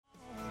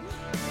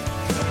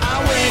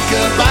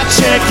up, I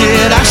check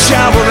it, I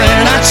shower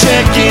and I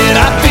check it,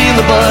 I feel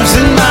the buzz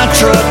in my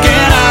truck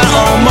and I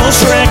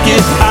almost wreck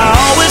it. I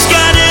always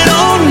got it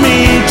on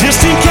me,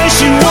 just in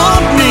case you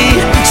want me.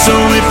 So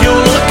if you're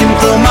looking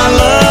for my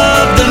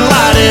love, then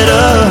light it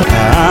up.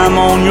 I'm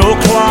on your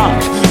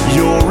clock,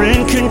 you're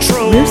in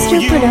control. Rooster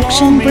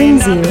Production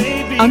brings you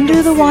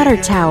Under the Water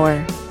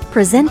Tower,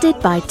 presented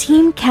by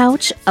Team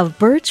Couch of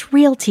Birch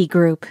Realty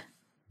Group.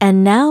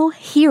 And now,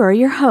 here are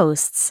your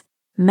hosts,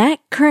 Matt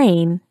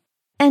Crane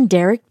and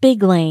Derek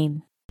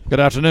Biglane. Good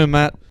afternoon,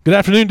 Matt. Good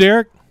afternoon,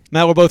 Derek.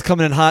 Matt, we're both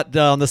coming in hot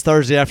on this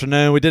Thursday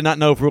afternoon. We did not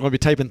know if we were going to be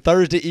taping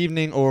Thursday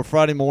evening or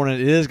Friday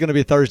morning. It is going to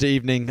be Thursday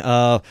evening.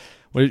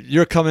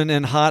 You're coming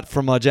in hot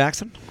from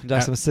Jackson,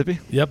 Mississippi.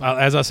 Yep.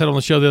 As I said on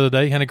the show the other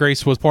day, Hannah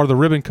Grace was part of the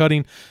ribbon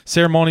cutting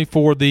ceremony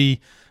for the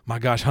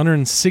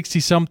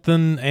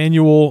 160-something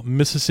annual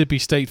Mississippi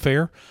State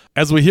Fair.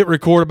 As we hit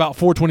record about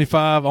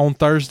 4:25 on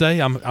Thursday,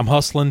 I'm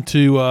hustling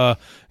to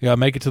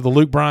make it to the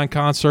Luke Bryan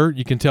concert.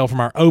 You can tell from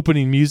our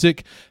opening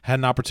music. Had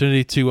an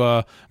opportunity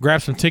to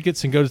grab some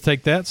tickets and go to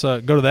that. So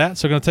I'm going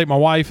to take my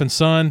wife and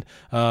son.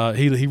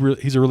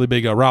 He's a really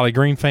big Riley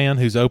Green fan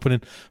who's opening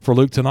for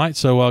Luke tonight.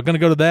 So going to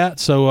go to that.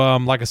 So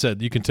like I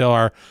said, you can tell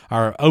our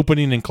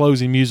opening and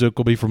closing music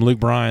will be from Luke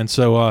Bryan.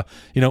 So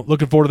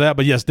looking forward to that.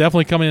 But yes,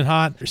 definitely coming in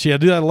hot. She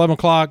had to do that at 11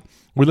 o'clock.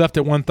 We left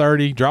at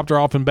 1:30, dropped her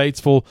off in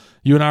Batesville.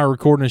 You and I are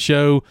recording a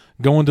show,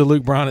 going to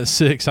Luke Bryan at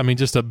 6. I mean,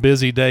 just a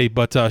busy day.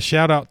 But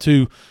shout out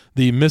to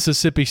the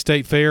Mississippi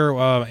State Fair.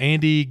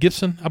 Andy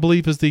Gibson, I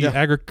believe, is the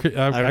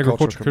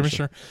agriculture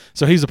commissioner.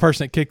 So he's the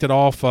person that kicked it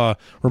off.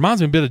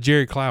 Reminds me a bit of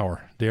Jerry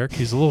Clower, Derek.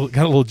 He's got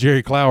a little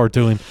Jerry Clower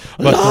to him.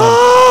 But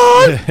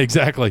yeah,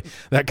 exactly,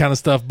 that kind of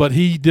stuff. But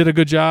he did a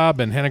good job,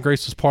 and Hannah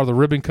Grace was part of the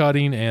ribbon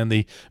cutting and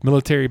the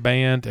military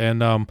band.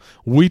 And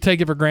we take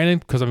it for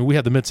granted because, we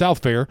had the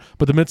Mid-South Fair,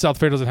 but the Mid-South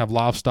Fair doesn't have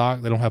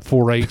livestock. They don't have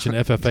 4-H and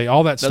FFA,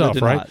 all that stuff,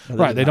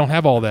 right? They don't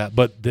have all that.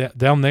 But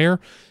down there,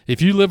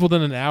 if you live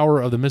within an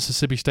hour of the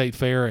Mississippi State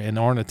Fair and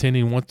aren't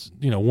attending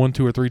one,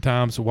 2 or 3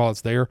 times while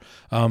it's there,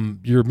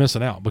 you're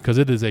missing out because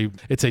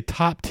it's a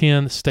top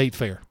 10 state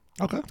fair.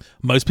 Okay.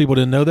 Most people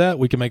didn't know that.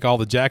 We can make all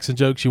the Jackson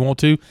jokes you want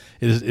to.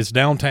 It's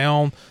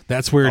downtown.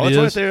 That's where it is. It's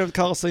right there at the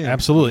Coliseum.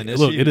 Absolutely.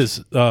 Look, it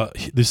is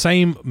the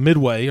same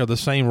midway or the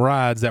same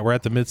rides that were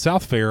at the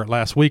Mid-South Fair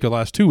last week or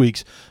last 2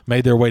 weeks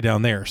made their way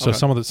down there. So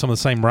some of the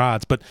same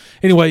rides. But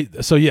anyway,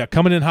 so yeah,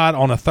 coming in hot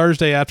on a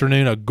Thursday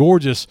afternoon, a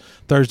gorgeous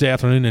Thursday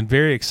afternoon, and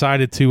very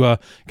excited to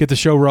get the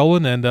show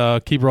rolling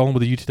and keep rolling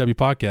with the UTW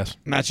podcast.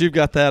 Matt, you've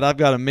got that. I've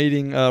got a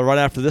meeting right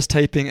after this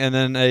taping and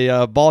then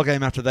a ball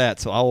game after that.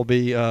 So I will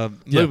be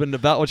moving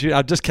about what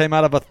I just came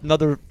out of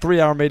another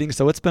 3-hour meeting,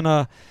 so it's been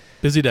a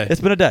busy day. It's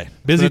been a day.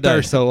 Busy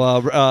Thursday.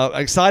 So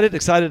excited to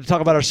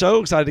talk about our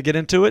show, excited to get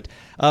into it.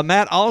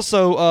 Matt,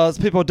 also,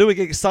 people do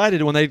get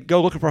excited when they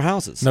go looking for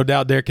houses. No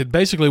doubt, Derek.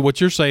 Basically,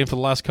 what you're saying for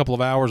the last couple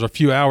of hours or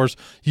few hours,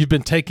 you've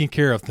been taking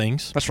care of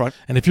things. That's right.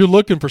 And if you're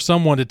looking for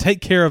someone to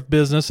take care of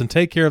business and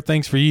take care of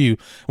things for you,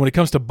 when it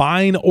comes to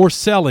buying or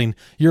selling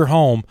your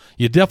home,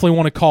 you definitely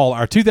want to call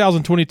our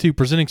 2022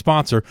 presenting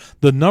sponsor,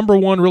 the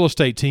 #1 real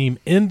estate team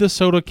in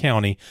DeSoto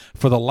County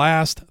for the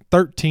last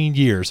 13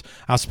 years.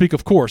 I speak,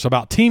 of course,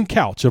 about Team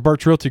Couch of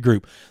Birch Realty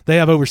Group. They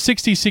have over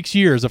 66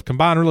 years of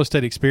combined real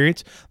estate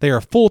experience. They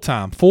are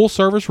full-time,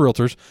 full-service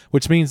realtors,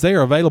 which means they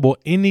are available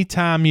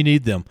anytime you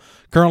need them.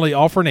 Currently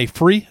offering a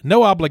free,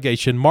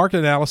 no-obligation market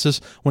analysis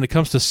when it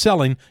comes to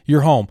selling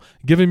your home.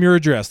 Give them your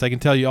address. They can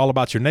tell you all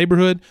about your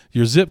neighborhood,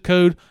 your zip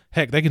code.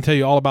 Heck, they can tell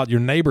you all about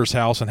your neighbor's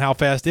house and how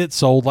fast it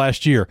sold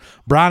last year.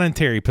 Brian and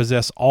Terry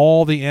possess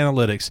all the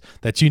analytics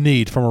that you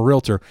need from a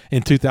realtor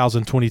in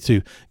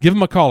 2022. Give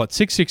them a call at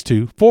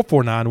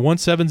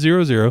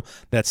 662-449-1700.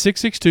 That's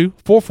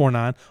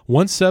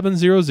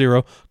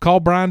 662-449-1700. Call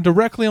Brian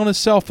directly on his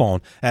cell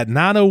phone at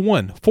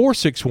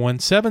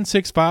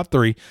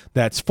 901-461-7653.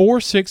 That's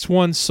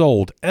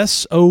 461-SOLD,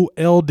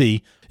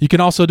 SOLD. You can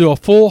also do a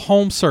full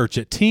home search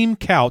at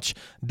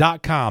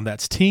teamcouch.com.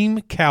 That's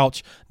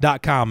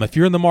teamcouch.com. If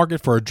you're in the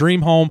market for a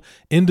dream home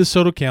in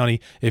DeSoto County,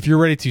 if you're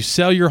ready to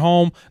sell your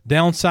home,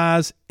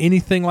 downsize,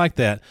 anything like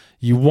that,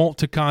 you want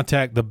to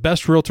contact the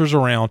best realtors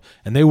around,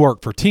 and they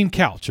work for Team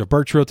Couch of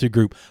Birch Realty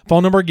Group.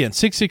 Phone number again,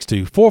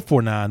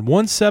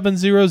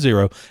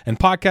 662-449-1700. And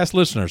podcast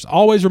listeners,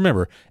 always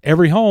remember,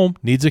 every home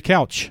needs a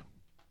couch.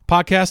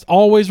 Podcast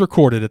always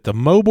recorded at the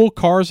Mobile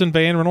Cars and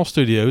Van Rental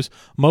Studios.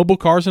 Mobile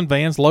Cars and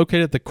Vans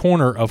located at the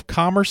corner of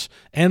Commerce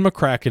and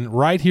McCracken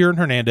right here in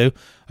Hernando.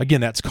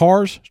 Again, that's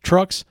cars,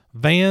 trucks,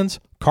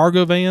 vans,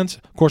 cargo vans.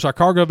 Of course, our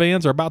cargo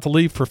vans are about to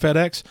leave for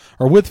FedEx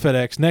or with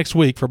FedEx next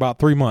week for about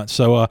 3 months.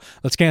 So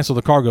let's cancel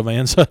the cargo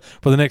vans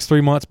for the next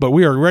 3 months. But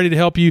we are ready to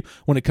help you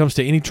when it comes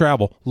to any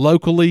travel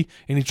locally,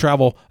 any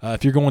travel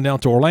if you're going down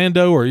to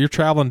Orlando or you're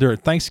traveling during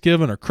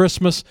Thanksgiving or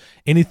Christmas,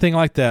 anything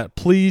like that.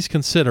 Please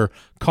consider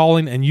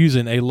calling and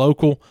using a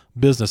local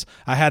business.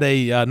 I had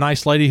a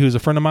nice lady who's a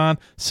friend of mine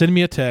send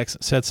me a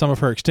text, said some of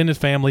her extended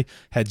family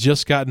had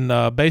just gotten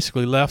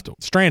basically left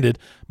stranded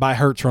by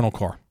Hertz rental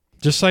car.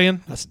 Just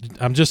saying.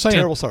 I'm just saying.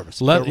 Terrible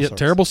service.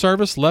 Terrible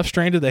service. Left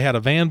stranded. They had a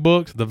van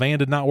booked. The van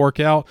did not work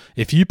out.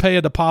 If you pay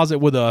a deposit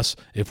with us,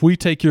 if we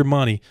take your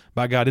money,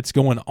 by God, it's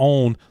going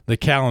on the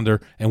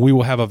calendar, and we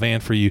will have a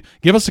van for you.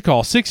 Give us a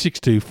call,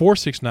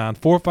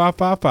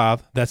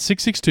 662-469-4555. That's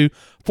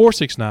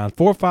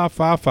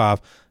 662-469-4555.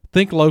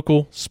 Think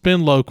local,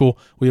 spend local.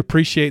 We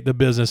appreciate the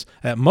business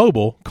at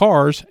Mobile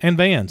Cars and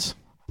Vans.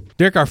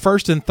 Derek, our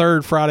first and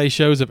third Friday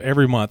shows of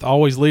every month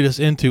always lead us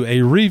into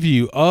a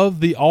review of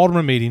the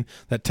Alderman meeting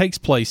that takes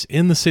place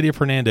in the city of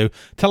Hernando.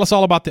 Tell us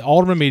all about the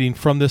Alderman meeting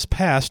from this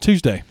past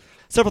Tuesday.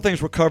 Several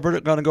things were covered.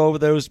 I'm going to go over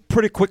those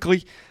pretty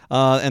quickly,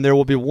 and there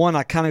will be one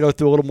I kind of go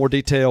through a little more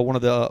detail, one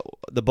of the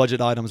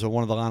budget items or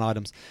one of the line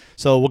items.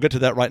 So we'll get to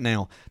that right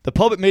now. The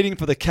public meeting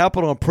for the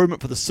capital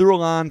improvement for the sewer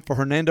line for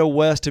Hernando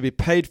West to be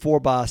paid for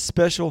by a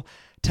special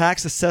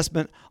tax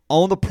assessment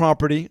on the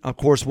property, of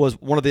course,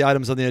 was one of the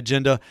items on the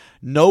agenda.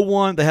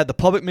 They had the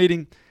public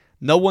meeting.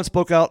 No one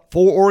spoke out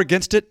for or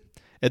against it.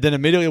 And then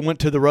immediately went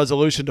to the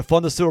resolution to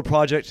fund the sewer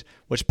project,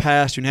 which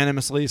passed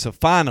unanimously. So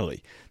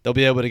finally, they'll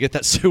be able to get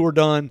that sewer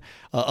done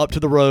up to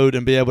the road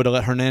and be able to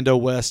let Hernando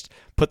West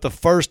put the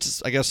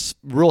first, I guess,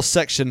 real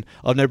section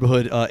of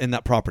neighborhood in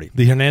that property.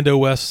 The Hernando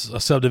West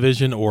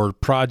subdivision or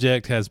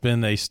project has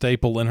been a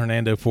staple in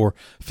Hernando for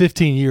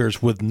 15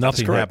 years with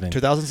nothing happening.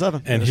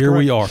 2007. And here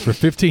we are for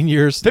 15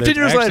 years. 15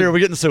 years later, we're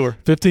getting the sewer.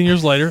 15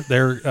 years later,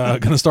 they're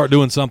going to start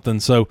doing something.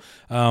 So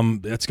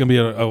it's going to be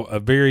a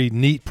very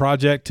neat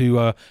project,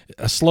 a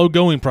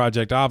slow-going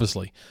project,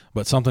 obviously,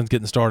 but something's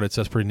getting started, so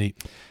that's pretty neat.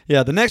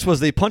 Yeah, the next was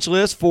the punch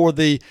list for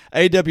the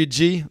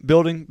AWG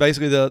building,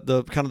 basically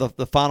the kind of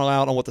the final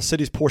out on what the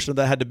city's portion of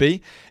that had to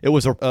be. It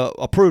was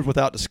approved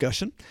without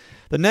discussion.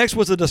 The next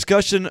was a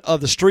discussion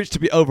of the streets to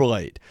be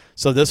overlaid.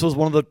 So this was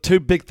one of the two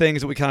big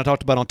things that we kind of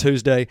talked about on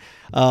Tuesday.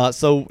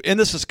 So in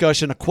this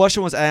discussion, a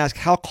question was asked,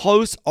 how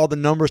close are the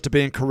numbers to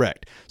being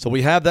correct? So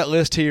we have that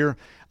list here.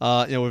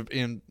 So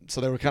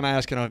they were kind of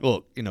asking,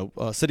 look,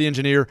 city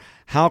engineer,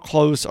 how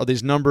close are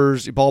these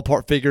numbers,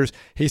 ballpark figures?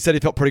 He said he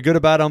felt pretty good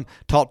about them.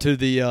 Talked to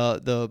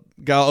the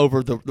guy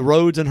over the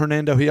roads in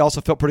Hernando. He also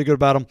felt pretty good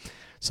about them.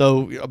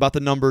 So about the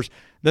numbers.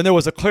 Then there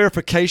was a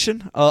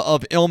clarification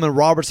of Elman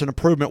Robertson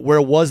improvement.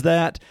 Where was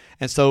that?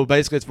 And so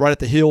basically it's right at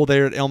the hill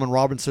there at Elman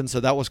Robertson.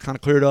 So that was kind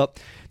of cleared up.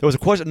 There was a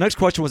question. Next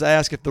question was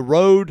asked if a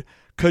road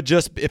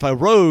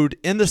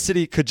in the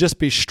city could just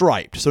be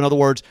striped. So in other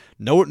words,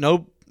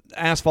 no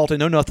asphalting,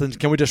 no nothing.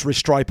 Can we just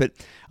restripe it?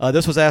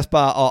 This was asked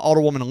by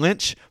Alderwoman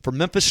Lynch for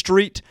Memphis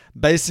Street,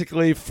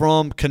 basically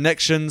from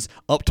connections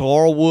up to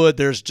Laurelwood.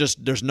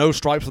 There's no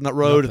stripes on that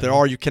road. Nothing. If there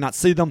are, you cannot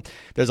see them.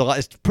 There's a lot.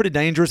 It's pretty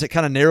dangerous. It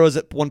kind of narrows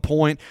at one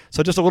point.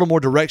 So just a little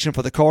more direction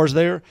for the cars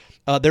there.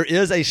 There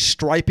is a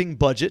striping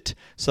budget.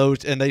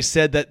 And they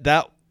said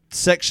that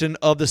section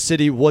of the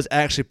city was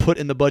actually put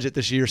in the budget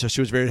this year. So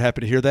she was very happy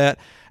to hear that,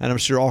 and I'm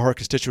sure all her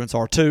constituents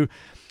are too.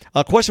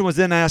 A question was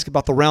then asked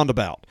about the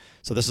roundabout.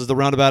 So this is the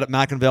roundabout at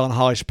McInville and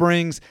Holly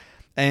Springs,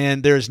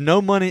 and there's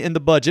no money in the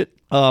budget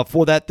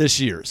for that this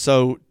year.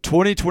 So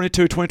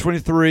 2022,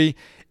 2023,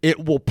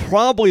 it will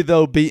probably,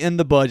 though, be in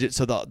the budget.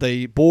 So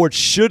the board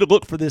should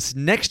look for this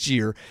next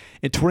year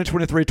in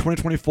 2023,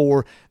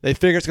 2024. They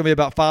figure it's going to be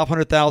about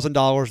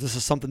 $500,000. This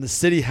is something the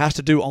city has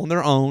to do on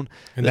their own.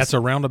 And that's a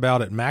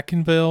roundabout at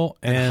McInville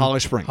and Holly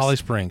Springs. Holly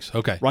Springs,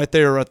 okay. Right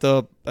there at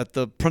the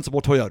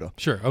principal Toyota.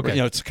 Sure, okay.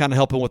 It's kind of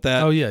helping with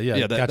that. Oh,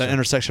 yeah. That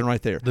intersection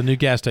right there. The new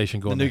gas station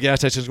going The new gas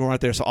station is going right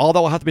there. So all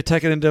that will have to be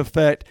taken into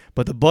effect,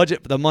 but the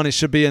budget, the money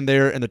should be in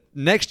there. And the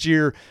next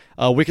year,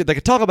 they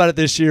could talk about it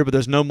this year, but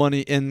there's no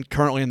money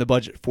currently in the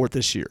budget for it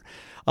this year.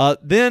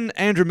 Then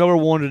Andrew Miller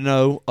wanted to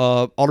know,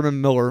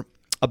 Alderman Miller,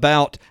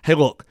 about, hey,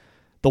 look,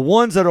 the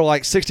ones that are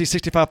like 60,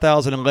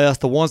 65,000 and less,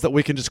 the ones that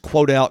we can just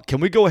quote out, can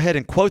we go ahead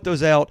and quote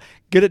those out,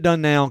 get it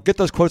done now, get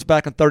those quotes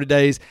back in 30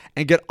 days,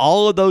 and get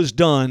all of those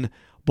done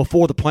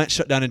before the plant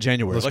shut down in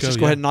January? Let's just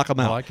go ahead and knock them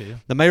out. I like it, yeah.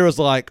 The mayor was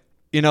like,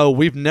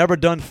 we've never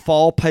done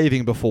fall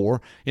paving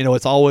before.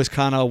 It's always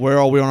kind of where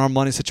are we on our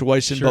money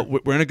situation, sure.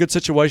 But we're in a good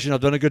situation.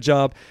 I've done a good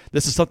job.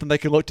 This is something they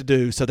can look to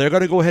do. So they're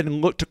going to go ahead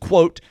and look to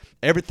quote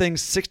everything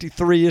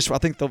 63-ish. I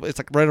think it's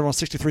like right around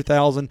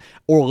 63,000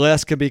 or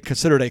less can be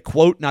considered a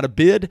quote, not a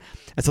bid.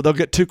 And so they'll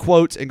get 2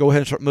 quotes and go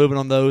ahead and start moving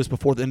on those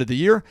before the end of the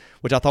year,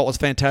 which I thought was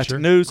fantastic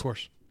news. Of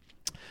course.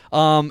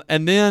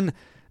 And then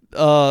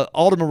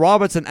Alderman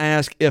Robinson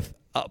asked if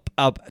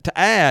to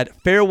add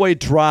Fairway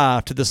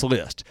Drive to this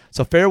list.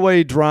 So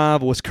Fairway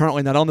Drive was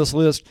currently not on this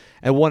list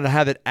and wanted to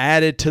have it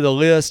added to the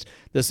list.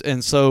 That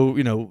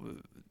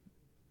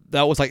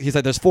was like, he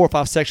said there's 4 or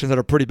 5 sections that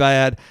are pretty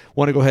bad.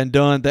 Want to go ahead and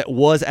done. That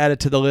was added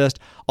to the list.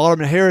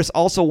 Alderman Harris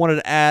also wanted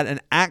to add an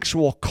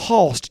actual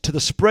cost to the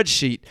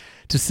spreadsheet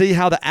to see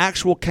how the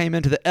actual came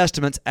into the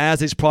estimates as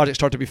these projects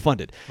start to be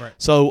funded. Right.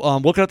 So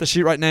looking at the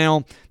sheet right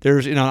now,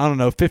 there's, I don't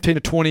know, 15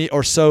 to 20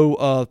 or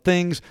so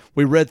things.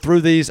 We read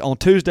through these on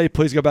Tuesday.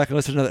 Please go back and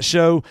listen to that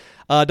show.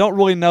 Don't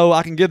really know.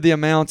 I can give the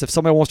amounts if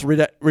somebody wants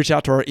to reach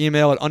out to our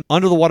email at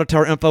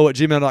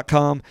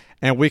underthewatertowerinfo@gmail.com,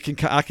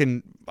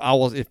 and I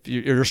will, if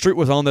your street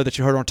was on there that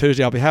you heard on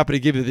Tuesday, I'll be happy to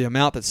give you the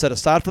amount that's set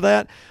aside for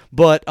that.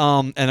 But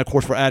and of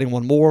course we're adding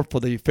one more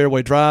for the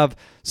Fairway Drive.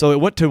 So it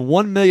went to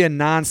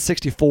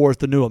 $1,964,000 is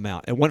the new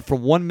amount. It went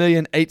from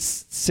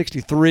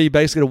 $1,863,000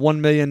 basically to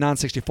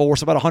 $1,964,000,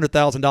 so about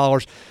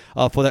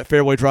 $100,000 for that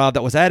Fairway Drive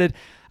that was added.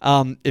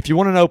 If you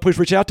want to know, please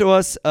reach out to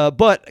us.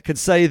 But I can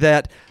say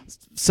that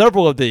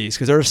several of these,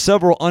 because there are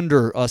several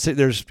under,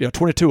 there's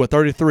 22 or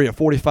 33 or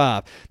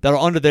 45 that are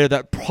under there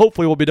that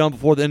hopefully will be done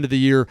before the end of the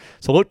year.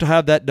 So look to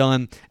have that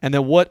done. And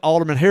then what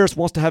Alderman Harris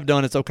wants to have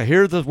done is, okay,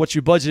 here's what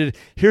you budgeted.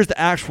 Here's the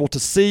actual to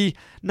see,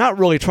 not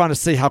really trying to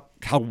see how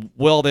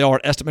well they are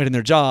at estimating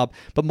their job,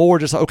 but more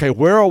just, okay,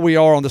 where are we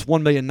on this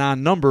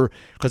 $1,000,009 number?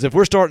 Because if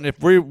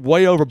we're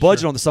way over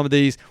budget on some of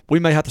these, we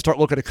may have to start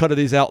looking at a cut of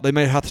these out. They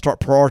may have to start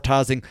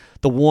prioritizing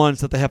the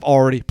ones that they have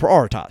already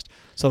prioritized.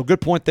 So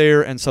good point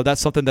there, and so that's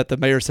something that the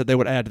mayor said they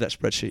would add to that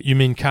spreadsheet. You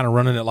mean kind of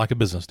running it like a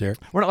business, Derek?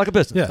 Run it like a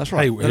business. Yeah, that's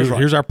right. Hey,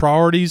 here's our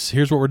priorities.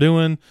 Here's what we're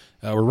doing.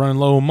 We're running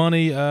low on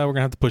money. We're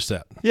gonna have to push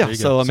that. Yeah.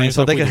 So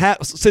so they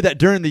can see that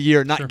during the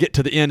year, not get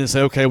to the end and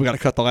say, okay, we got to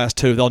cut the last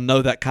two. They'll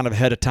know that kind of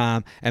ahead of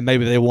time, and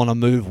maybe they want to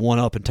move one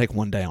up and take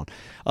one down.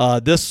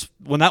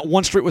 When that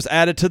one street was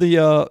added to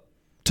the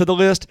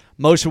list,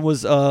 motion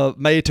was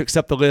made to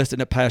accept the list,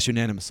 and it passed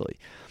unanimously.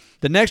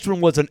 The next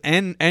one was an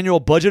annual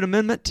budget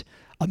amendment.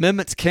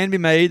 Amendments can be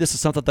made. This is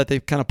something that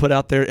they've kind of put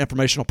out there,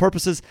 informational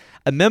purposes.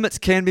 Amendments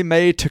can be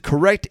made to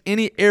correct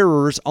any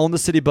errors on the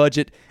city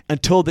budget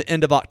until the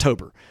end of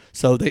October.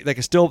 So they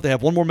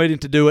have one more meeting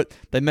to do it.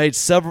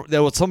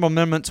 There were some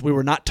amendments. We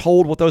were not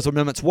told what those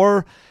amendments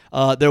were.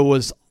 There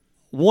was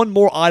one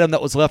more item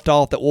that was left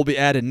off that will be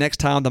added next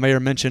time, the mayor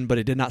mentioned, but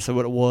he did not say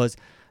what it was.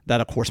 That,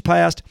 of course,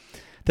 passed.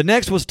 The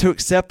next was to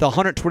accept the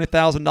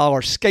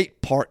 $120,000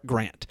 skate park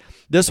grant.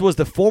 This was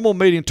the formal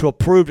meeting to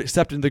approve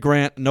accepting the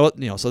grant.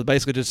 So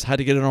basically just had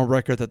to get it on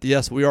record that,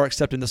 yes, we are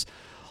accepting this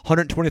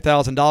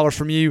 $120,000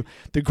 from you.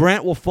 The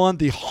grant will fund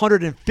the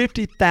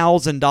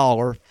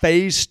 $150,000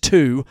 phase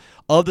 2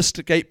 of the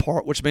skate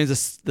park, which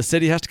means the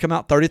city has to come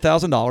out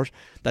 $30,000.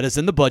 That is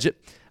in the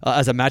budget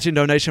as a matching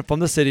donation from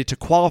the city to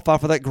qualify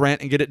for that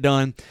grant and get it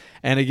done.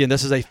 And again,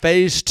 this is a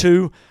phase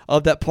 2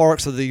 of that park,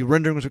 so the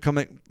renderings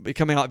will be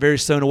coming out very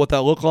soon of what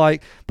that look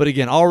like. But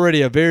again,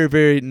 already a very,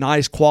 very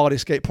nice quality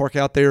skate park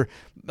out there.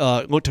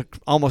 Look to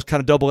almost kind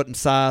of double it in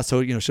size,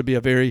 so should be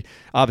a very,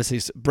 obviously,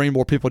 bring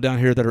more people down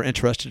here that are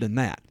interested in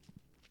that.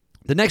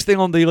 The next thing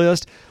on the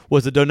list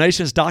was the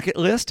donations docket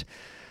list.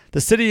 The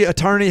city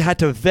attorney had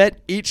to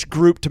vet each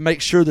group to make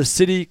sure the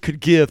city could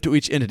give to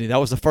each entity. That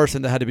was the first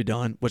thing that had to be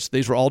done, which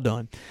these were all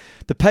done.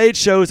 The page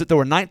shows that there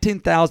were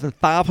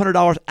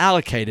 $19,500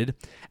 allocated,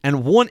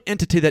 and one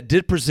entity that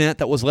did present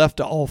that was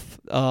left off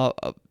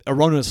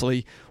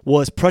erroneously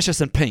was Precious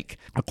and Pink.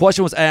 A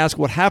question was asked,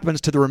 what happens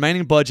to the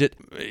remaining budget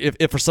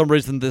if for some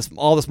reason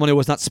all this money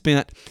was not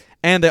spent?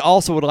 And they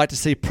also would like to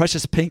see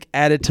Precious Pink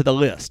added to the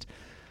list.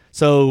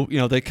 So,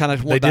 they kind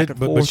of went back and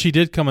forth. But she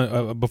did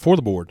come before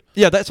the board.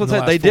 Yeah, that's what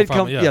they did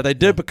come. They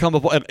did become.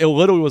 It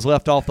literally was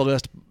left off the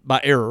list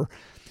by error.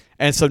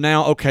 And so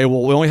now, okay,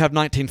 well, we only have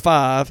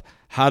 19.5.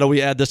 How do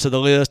we add this to the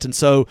list? And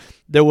so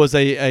there was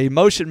a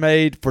motion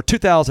made for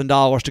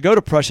 $2,000 to go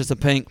to Precious and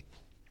Pink.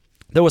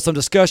 There was some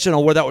discussion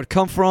on where that would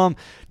come from.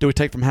 Do we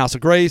take from House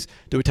of Grace?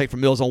 Do we take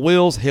from Meals on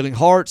Wheels, Healing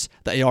Hearts,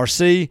 the ARC?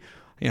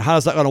 How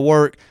is that going to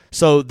work?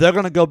 So they're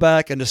going to go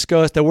back and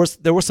discuss. There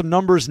were some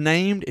numbers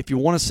named. If you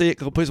want to see it,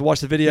 please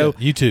watch the video.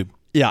 Yeah, YouTube.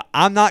 Yeah,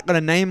 I'm not going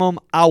to name them.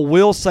 I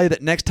will say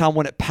that next time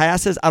when it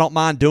passes, I don't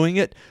mind doing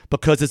it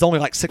because it's only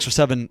like 6 or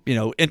 7,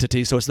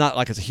 entities, so it's not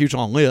like it's a huge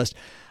long list.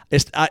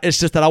 It's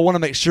just that I want to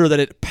make sure that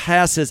it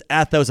passes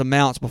at those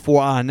amounts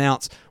before I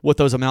announce what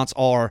those amounts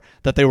are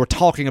that they were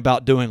talking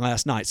about doing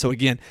last night. So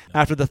again,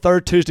 after the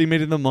third Tuesday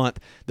meeting of the month,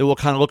 then we'll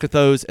kind of look at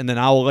those, and then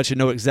I will let you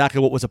know exactly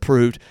what was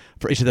approved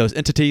for each of those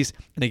entities.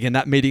 And again,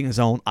 that meeting is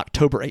on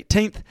October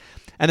 18th.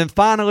 And then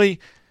finally,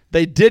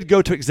 they did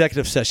go to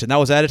executive session. That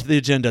was added to the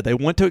agenda. They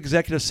went to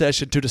executive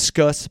session to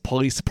discuss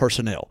police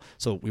personnel.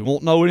 So we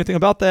won't know anything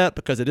about that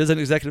because it is an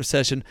executive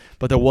session,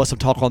 but there was some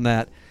talk on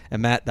that.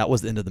 And Matt, that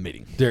was the end of the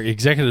meeting. Their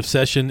executive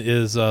session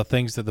is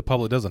things that the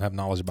public doesn't have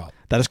knowledge about.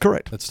 That is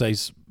correct. That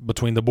stays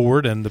between the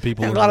board and the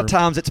people. And a lot of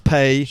times it's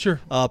pay. Sure.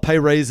 Pay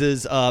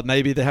raises.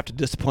 Maybe they have to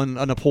discipline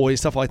an employee,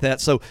 stuff like that.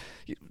 So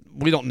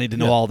we don't need to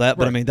know all that,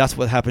 but I mean, that's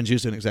what happens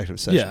usually in executive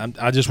session.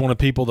 Yeah, I just wanted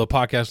the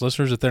podcast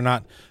listeners, if they're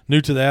not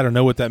new to that or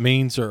know what that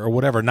means or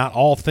whatever, not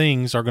all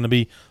things are going to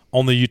be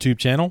on the YouTube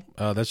channel.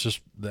 That's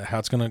just how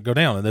it's going to go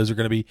down, and those are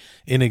going to be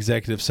in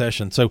executive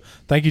session. So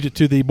thank you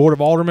to the Board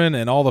of Aldermen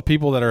and all the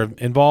people that are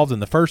involved in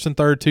the first and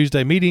third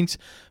Tuesday meetings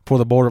for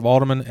the Board of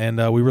Aldermen,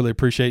 and we really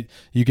appreciate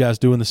you guys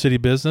doing the city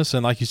business.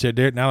 And like you said,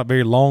 Derek, now a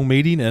very long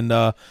meeting, and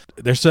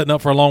they're setting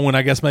up for a long one,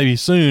 I guess maybe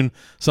soon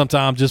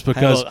sometime, just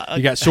because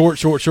you got short.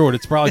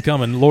 It's probably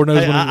coming. Lord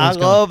knows when it's I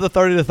coming. love the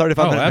 30 to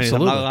 35 minute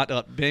absolutely.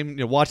 meetings.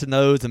 Being, watching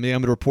those and being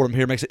able to report them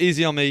here makes it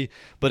easy on me.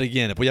 But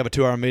again, if we have a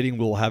 2-hour meeting,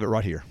 we'll have it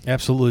right here.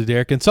 Absolutely,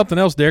 Derek. And something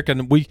else, Derek,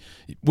 and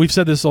we've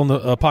said this on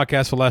the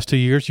podcast for the last 2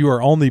 years. You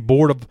are on the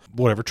board of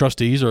whatever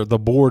trustees or the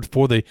board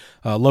for the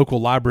local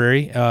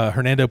library,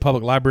 Hernando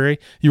Public Library.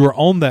 You are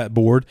on that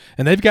board,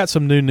 and they've got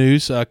some new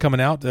news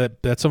coming out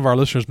that some of our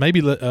listeners may be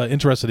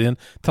interested in.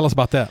 Tell us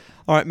about that.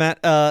 All right, Matt.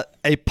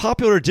 A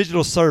popular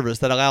digital service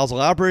that allows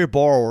library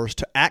borrowers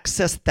to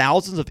access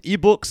thousands of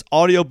ebooks,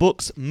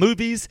 audiobooks,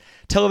 movies,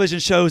 television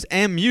shows,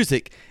 and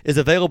music is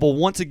available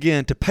once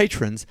again to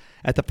patrons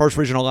at the First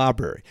Regional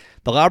Library.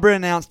 The library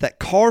announced that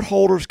card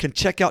holders can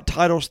check out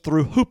titles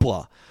through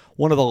Hoopla,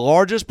 one of the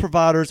largest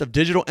providers of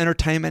digital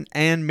entertainment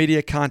and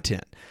media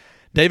content.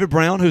 David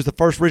Brown, who's the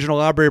First Regional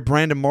Library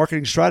brand and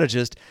marketing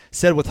strategist,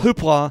 said with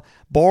Hoopla,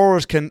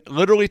 borrowers can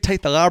literally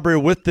take the library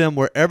with them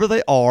wherever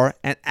they are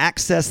and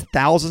access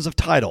thousands of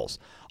titles.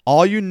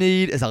 All you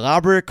need is a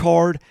library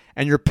card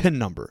and your PIN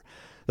number.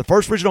 The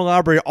First Regional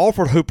Library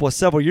offered Hoopla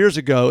several years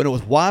ago, and it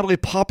was widely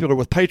popular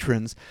with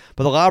patrons,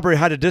 but the library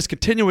had to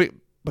discontinue it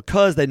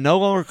because they no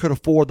longer could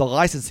afford the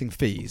licensing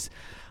fees.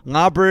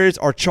 Libraries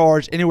are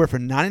charged anywhere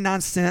from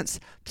 99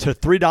 cents to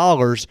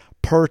 $3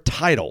 per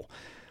title.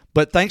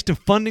 But thanks to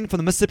funding from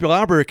the Mississippi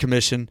Library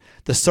Commission,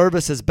 the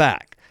service is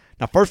back.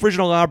 Now, First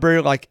Regional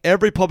Library, like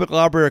every public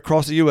library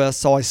across the U.S.,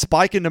 saw a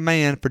spike in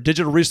demand for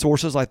digital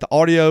resources like the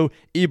audio,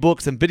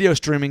 ebooks, and video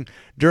streaming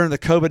during the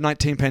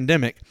COVID-19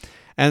 pandemic.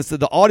 And so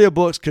the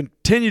audiobooks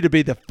continue to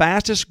be the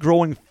fastest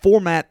growing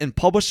format in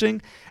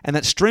publishing, and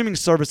that streaming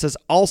services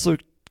also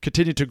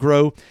continue to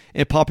grow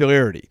in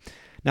popularity.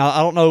 Now, I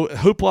don't know,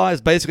 Hoopla is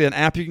basically an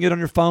app you can get on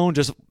your phone,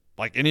 just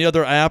like any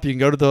other app. You can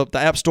go to the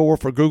App Store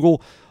for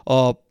Google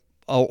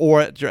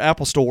or at your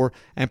Apple Store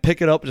and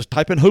pick it up. Just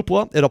type in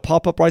Hoopla. It'll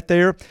pop up right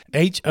there.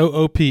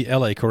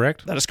 Hoopla,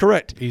 correct? That is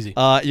correct. Easy.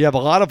 You have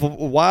a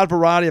wide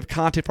variety of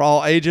content for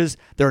all ages.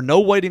 There are no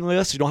waiting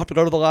lists. You don't have to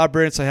go to the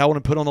library and say, hey, I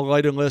want to put on the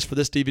waiting list for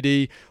this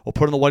DVD or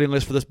put on the waiting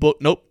list for this book.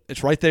 Nope.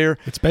 It's right there.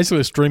 It's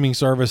basically a streaming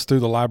service through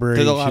the library.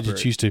 Should you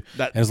choose to.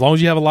 And as long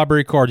as you have a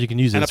library card, you can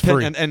use it. It's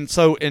free.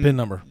 So PIN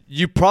number.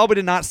 You probably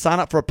did not sign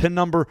up for a PIN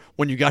number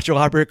when you got your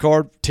library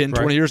card 10,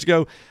 20 years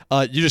ago.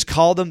 You just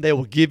call them. They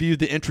will give you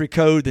the entry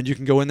code. Then you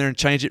can go in there and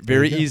change it.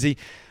 Very easy.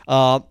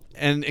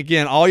 And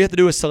again, all you have to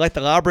do is select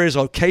the library's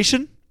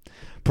location,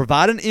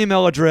 provide an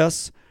email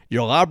address,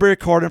 your library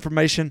card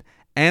information,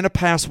 and a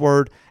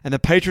password, and the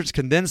patrons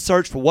can then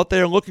search for what they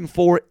are looking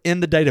for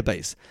in the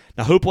database.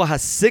 Now, Hoopla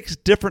has 6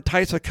 different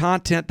types of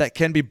content that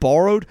can be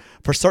borrowed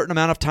for a certain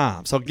amount of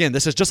time. So again,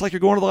 this is just like you're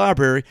going to the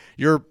library.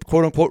 You're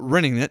quote-unquote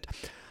renting it.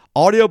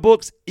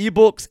 Audiobooks,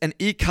 ebooks, and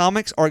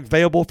e-comics are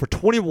available for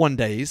 21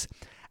 days.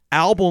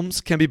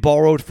 Albums can be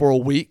borrowed for a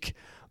week.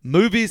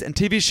 Movies and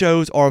TV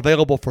shows are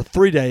available for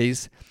 3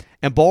 days.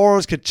 And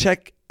borrowers can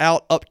check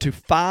out up to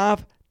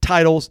 5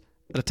 titles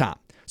at a time.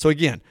 So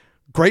again,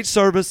 great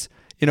service.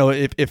 You know,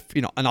 if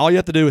you know, and all you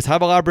have to do is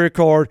have a library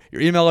card,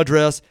 your email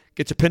address,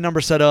 get your PIN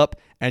number set up,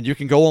 and you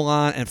can go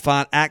online and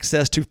find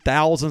access to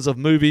thousands of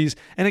movies.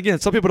 And again,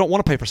 some people don't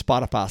want to pay for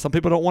Spotify. Some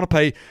people don't want to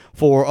pay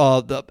for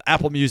the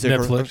Apple Music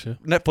Netflix, or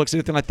Netflix,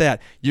 anything like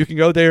that. You can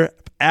go there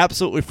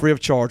absolutely free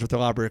of charge with the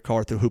library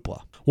card through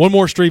Hoopla. One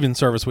more streaming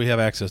service we have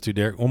access to,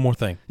 Derek. One more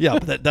thing. Yeah,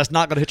 but that's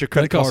not going to hit your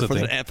credit card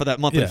for that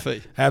monthly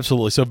fee.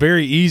 Absolutely. So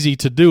very easy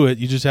to do it.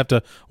 You just have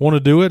to want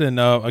to do it. And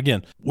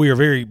again, we are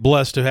very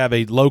blessed to have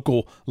a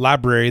local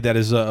library that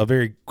is a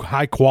very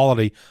high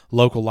quality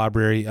local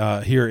library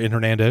here in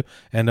Hernando.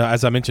 And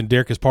as I mentioned,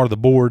 Derek is part of the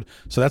board.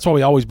 So that's why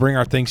we always bring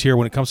our things here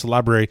when it comes to the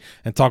library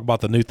and talk about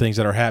the new things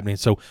that are happening.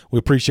 So we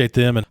appreciate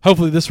them. And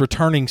hopefully this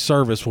returning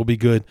service will be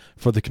good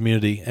for the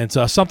community. And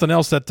something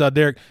else that,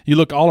 Derek, you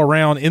look all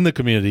around in the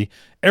community.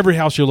 Every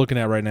house you're looking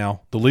at right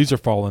now, the leaves are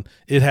falling.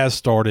 It has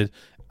started.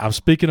 I'm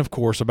speaking, of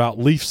course, about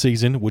leaf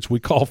season, which we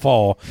call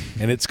fall,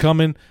 and it's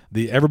coming.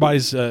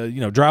 Everybody's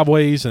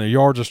driveways and their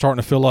yards are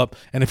starting to fill up.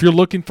 And if you're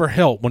looking for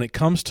help when it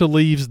comes to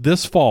leaves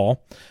this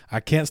fall,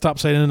 I can't stop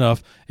saying it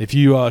enough. If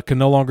you can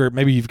no longer,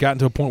 maybe you've gotten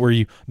to a point where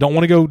you don't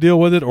want to go deal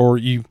with it, or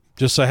you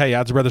just say, hey,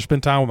 I'd rather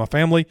spend time with my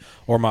family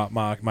or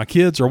my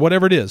kids or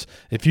whatever it is.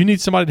 If you need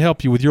somebody to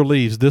help you with your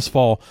leaves this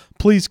fall,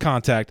 please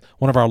contact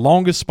one of our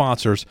longest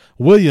sponsors,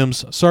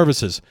 Williams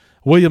Services.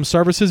 Williams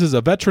Services is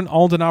a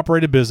veteran-owned and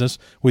operated business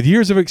with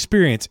years of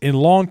experience in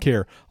lawn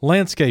care,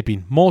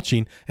 landscaping,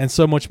 mulching, and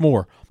so much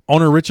more.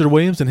 Owner Richard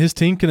Williams and his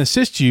team can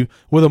assist you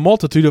with a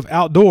multitude of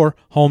outdoor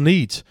home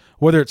needs.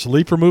 Whether it's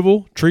leaf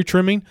removal, tree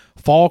trimming,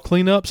 fall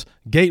cleanups,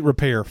 gate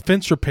repair,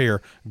 fence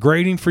repair,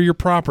 grading for your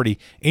property,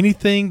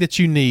 anything that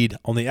you need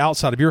on the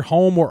outside of your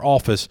home or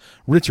office,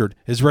 Richard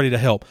is ready to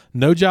help.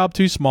 No job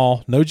too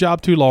small, no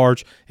job too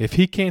large. If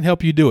he can't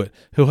help you do it,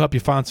 he'll help you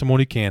find someone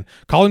who can.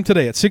 Call him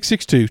today at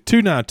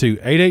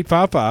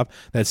 662-292-8855.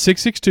 That's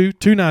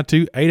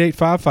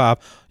 662-292-8855.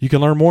 You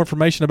can learn more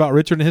information about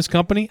Richard and his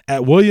company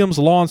at Williams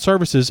Lawn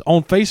Services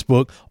on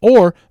Facebook,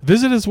 or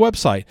visit his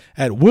website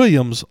at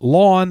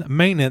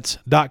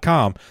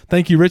williamslawnmaintenance.com.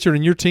 Thank you, Richard,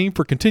 and your team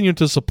for continuing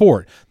to support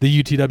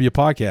the UTW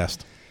podcast.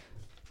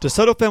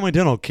 DeSoto Family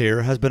Dental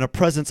Care has been a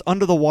presence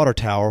under the water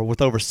tower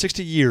with over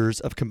 60 years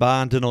of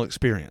combined dental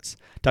experience.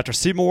 Dr.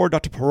 Seymour,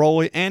 Dr.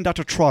 Paroli, and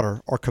Dr.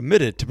 Trotter are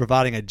committed to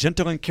providing a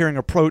gentle and caring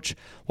approach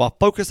while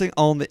focusing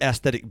on the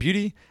aesthetic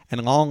beauty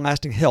and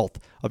long-lasting health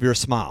of your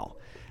smile.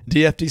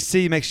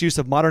 DFDC makes use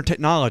of modern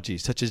technology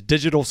such as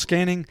digital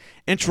scanning,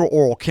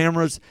 intraoral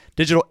cameras,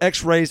 digital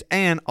x-rays,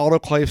 and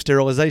autoclave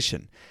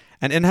sterilization.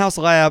 An in-house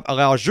lab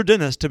allows your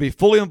dentist to be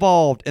fully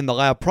involved in the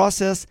lab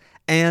process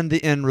and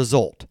the end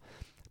result.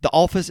 The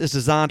office is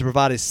designed to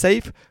provide a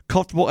safe,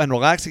 comfortable, and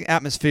relaxing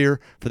atmosphere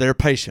for their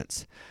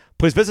patients.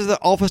 Please visit the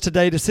office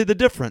today to see the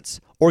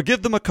difference, or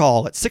give them a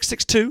call at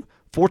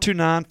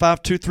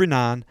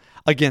 662-429-5239.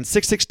 Again,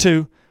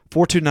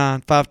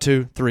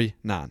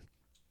 662-429-5239.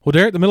 Well,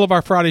 Derek, the middle of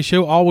our Friday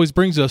show always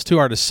brings us to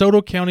our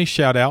DeSoto County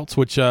shout-outs,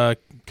 which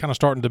kind of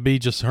starting to be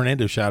just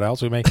Hernando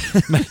shout-outs. We may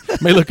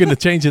look into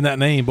changing that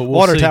name, but we'll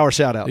Water see. Tower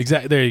shout-outs.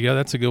 Exactly. There you go.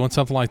 That's a good one.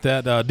 Something like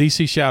that.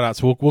 DC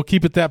shout-outs. We'll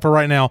keep it that for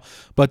right now.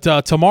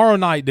 But tomorrow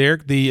night,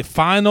 Derek, the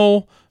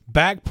final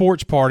back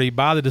porch party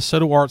by the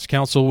DeSoto Arts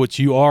Council, which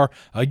you are,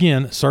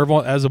 again, serve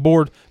as a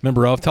board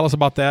member of. Tell us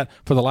about that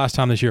for the last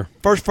time this year.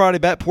 First Friday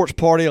back porch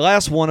party,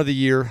 last one of the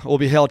year, will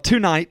be held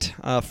tonight,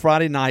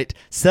 Friday night,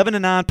 7 to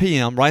 9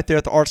 p.m., right there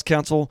at the Arts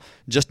Council,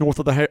 just north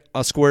of the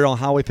square on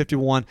Highway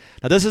 51.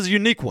 Now, this is a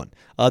unique one.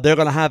 They're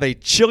going to have a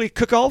chili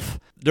cook-off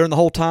during the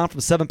whole time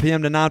from 7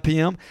 p.m. to 9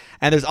 p.m.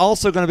 And there's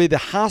also going to be the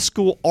high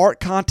school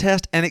art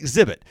contest and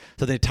exhibit.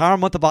 So the entire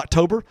month of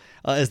October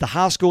is the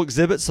high school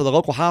exhibit. So the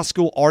local high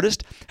school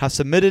artists have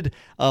submitted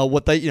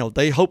what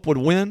they hope would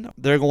win.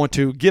 They're going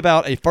to give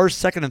out a first,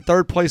 second, and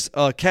third place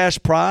cash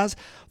prize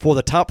for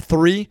the top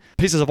 3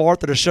 pieces of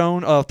art that are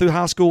shown through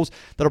high schools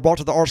that are brought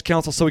to the Arts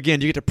Council. So again,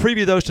 you get to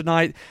preview those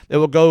tonight. It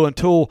will go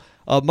until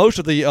most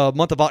of the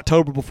month of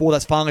October before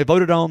that's finally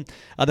voted on.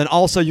 And then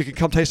also you can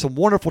come taste some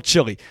wonderful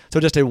chili. So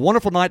just a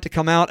wonderful night to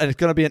come out, and it's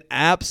going to be an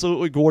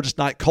absolutely gorgeous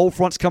night. Cold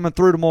front's coming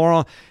through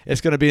tomorrow.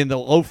 It's going to be in the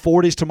low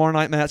 40s tomorrow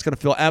night, man. It's going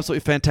to feel absolutely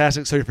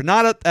fantastic. So if you're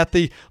not at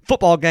the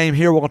football game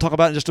here, we're going to talk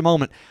about it in just a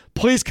moment,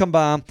 please come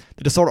by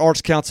the DeSoto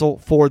Arts Council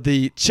for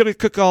the chili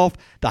cook-off,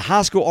 the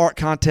high school art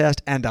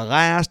contest, and the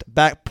last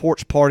back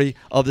porch party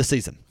of the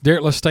season.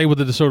 Derek, let's stay with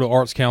the DeSoto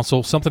Arts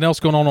Council. Something else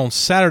going on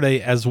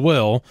Saturday as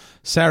well.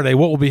 Saturday,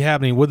 what will be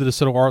happening with the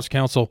DeSoto Arts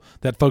Council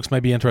that folks may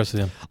be interested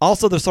in?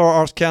 Also, the DeSoto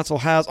Arts Council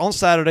has on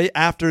Saturday,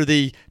 after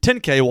the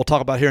 10K we'll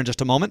talk about here in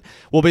just a moment,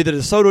 will be the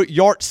DeSoto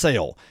Yard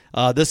Sale.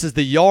 This is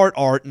the yard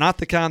art, not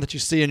the kind that you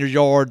see in your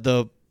yard,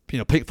 the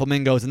pink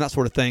flamingos and that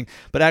sort of thing,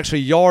 but actually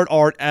yard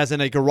art as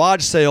in a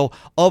garage sale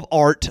of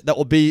art that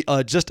will be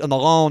just on the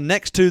lawn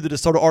next to the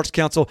DeSoto Arts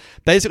Council.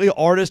 Basically,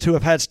 artists who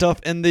have had stuff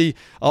in the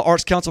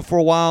Arts Council for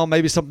a while,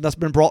 maybe something that's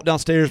been brought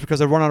downstairs because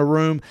they've run out of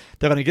room,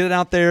 they're going to get it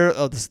out there.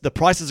 The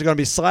prices are going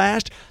to be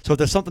slashed. So if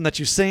there's something that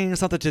you've seen,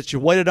 something that you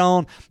waited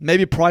on,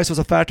 maybe price was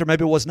a factor,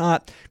 maybe it was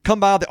not, come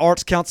by the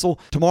Arts Council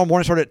tomorrow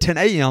morning, starting at 10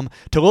 a.m.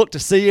 to look to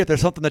see if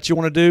there's something that you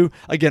want to do.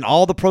 Again,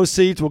 all the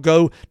proceeds will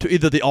go to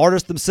either the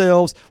artists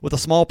themselves, with a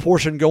small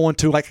portion going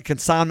to like a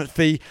consignment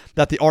fee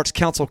that the Arts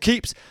Council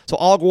keeps. So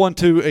all going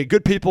to a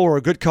good people or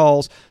a good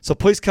cause. So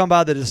please come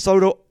by the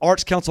DeSoto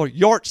Arts Council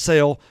yard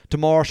sale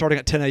tomorrow starting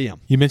at 10 a.m.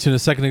 You mentioned a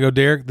second ago,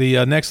 Derek,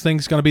 the next thing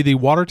is going to be the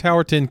Water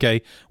Tower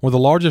 10K, one of the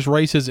largest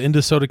races in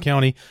DeSoto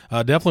County.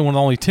 Definitely one of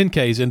the only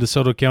 10Ks in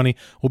DeSoto County.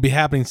 Will be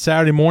happening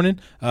Saturday morning,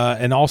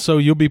 and also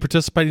you'll be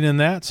participating in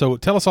that. So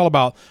tell us all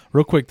about,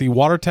 real quick, the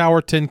Water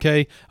Tower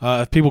 10K,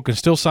 if people can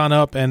still sign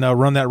up and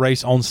run that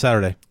race on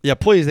Saturday. Yeah,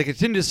 please. They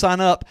continue to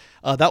sign up.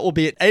 That will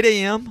be at 8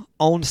 a.m.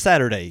 on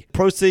Saturday.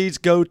 Proceeds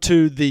go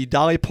to the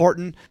Dolly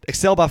Parton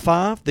Excel by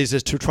 5. This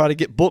is to try to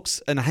get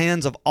books in the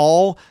hands of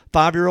all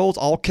 5-year-olds,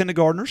 all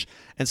kindergartners.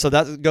 And so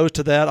that goes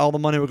to that. All the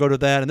money will go to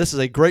that. And this is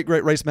a great,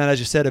 great race, man. As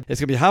you said, it's going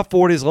to be high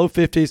 40s, low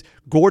 50s.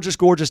 Gorgeous,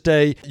 gorgeous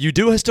day. You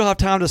do still have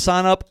time to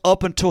sign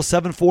up until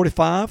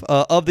 7:45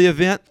 of the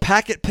event.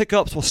 Packet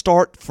pickups will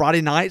start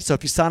Friday night. So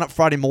if you sign up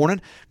Friday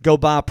morning, go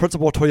by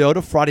Principal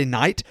Toyota Friday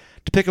night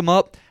to pick them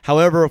up.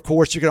 However, of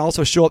course, you can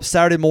also show up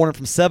Saturday morning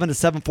from 7 to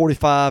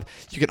 7:45.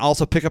 You can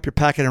also pick up your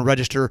packet and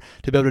register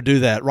to be able to do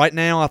that. Right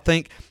now, I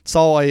think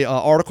saw a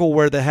article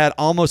where they had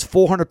almost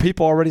 400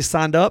 people already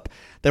signed up.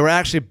 They were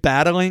actually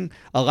battling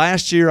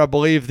last year. I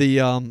believe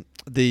the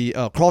the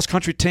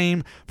cross-country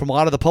team from a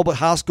lot of the public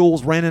high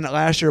schools ran in it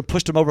last year and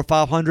pushed them over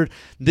 500.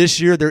 This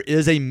year there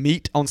is a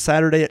meet on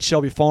Saturday at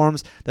Shelby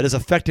Farms that is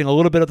affecting a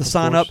little bit of the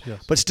sign-up,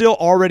 yes. but still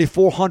already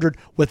 400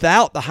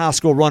 without the high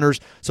school runners.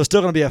 So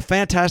still going to be a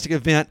fantastic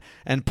event,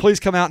 and please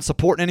come out and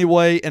support in any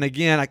way. And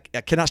again,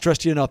 I cannot stress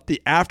to you enough,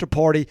 the after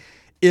party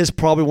is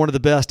probably one of the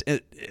best in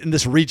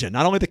this region.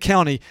 Not only the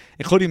county,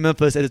 including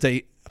Memphis, it is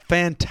a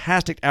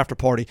fantastic after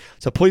party.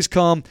 So please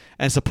come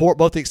and support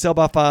both the Excel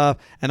by 5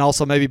 and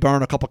also maybe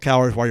burn a couple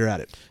calories while you're at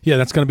it. Yeah,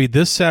 that's going to be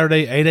this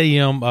Saturday, 8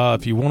 a.m.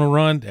 If you want to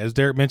run, as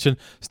Derek mentioned,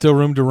 still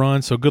room to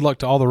run. So good luck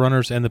to all the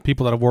runners and the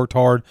people that have worked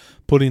hard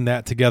putting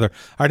that together.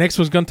 Our next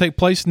one's going to take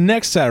place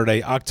next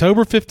Saturday,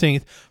 October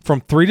 15th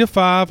from 3 to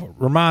 5.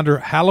 Reminder,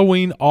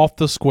 Halloween off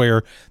the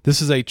square.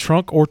 This is a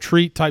trunk or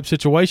treat type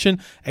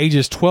situation.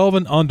 Ages 12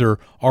 and under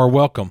are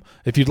welcome.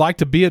 If you'd like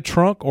to be a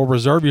trunk or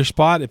reserve your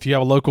spot, if you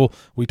have a local,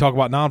 we talk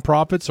about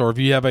nonprofits, or if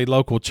you have a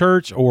local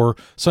church or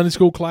Sunday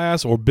school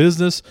class or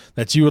business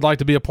that you would like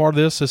to be a part of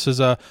this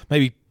is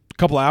maybe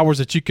couple of hours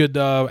that you could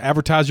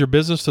advertise your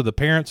business to the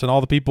parents and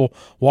all the people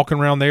walking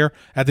around there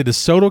at the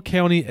DeSoto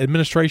County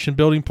Administration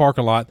Building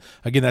parking lot.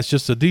 Again, that's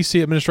just the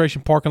DC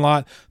Administration parking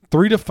lot.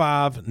 3 to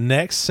 5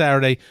 next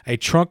Saturday, a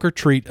trunk or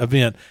treat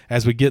event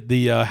as we get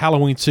the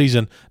Halloween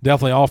season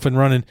definitely off and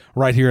running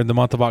right here in the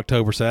month of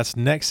October. So that's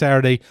next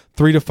Saturday,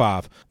 3 to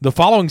 5. The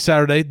following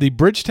Saturday, the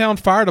Bridgetown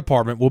Fire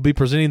Department will be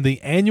presenting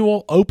the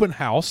annual open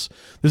house.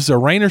 This is a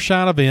rain or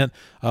shine event,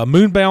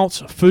 moon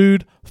bounce,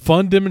 food,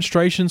 fun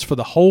demonstrations for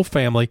the whole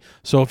family.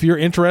 So if you're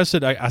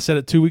interested, I said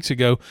it 2 weeks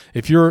ago,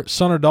 if your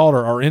son or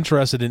daughter are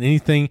interested in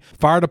anything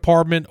fire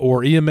department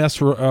or EMS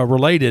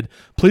related,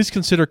 please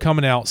consider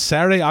coming out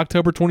Saturday,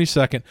 October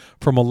 22nd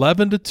from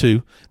 11 to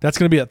 2. That's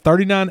going to be at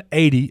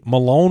 3980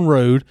 Malone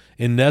Road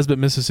in Nesbit,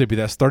 Mississippi.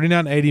 That's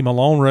 3980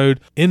 Malone Road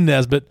in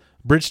Nesbit.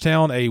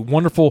 Bridgetown, a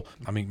wonderful,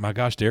 I mean, my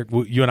gosh, Derek,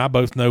 you and I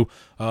both know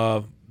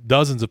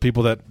dozens of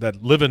people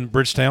that live in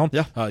Bridgetown.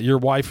 Yeah. Your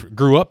wife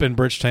grew up in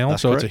Bridgetown,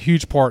 That's so correct. It's a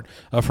huge part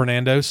of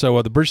Hernando. So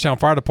the Bridgetown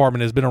Fire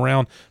Department has been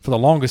around for the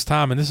longest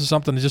time, and this is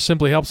something that just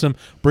simply helps them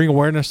bring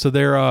awareness to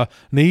their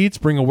needs,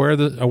 bring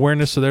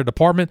awareness to their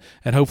department,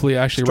 and hopefully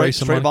actually raise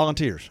some straight money.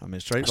 volunteers. I mean,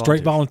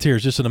 straight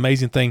Volunteers. Just an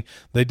amazing thing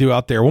they do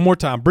out there. One more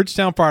time,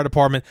 Bridgetown Fire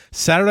Department,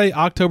 Saturday,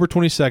 October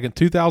 22nd,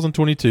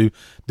 2022.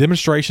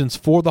 Demonstrations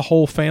for the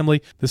whole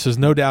family. This is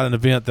no doubt an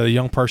event that a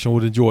young person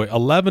would enjoy.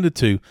 11 to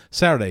 2,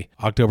 Saturday,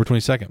 October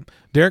 22nd.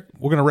 Derek,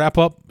 we're going to wrap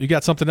up. You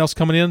got something else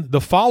coming in?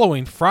 The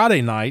following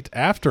Friday night,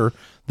 after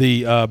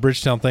the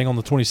Bridgetown thing on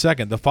the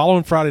 22nd, the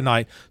following Friday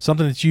night,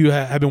 something that you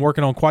have been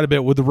working on quite a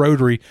bit with the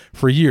Rotary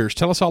for years.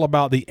 Tell us all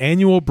about the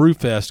annual Brew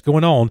Fest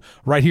going on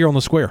right here on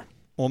the square.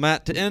 Well,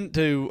 Matt,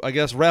 to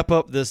wrap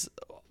up this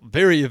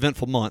very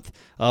eventful month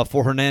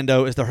for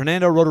Hernando is the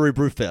Hernando Rotary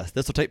Brew Fest.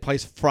 This will take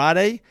place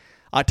Friday,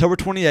 October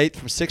 28th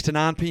from 6 to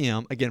 9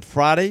 p.m. Again,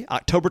 Friday,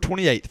 October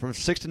 28th from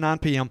 6 to 9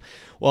 p.m.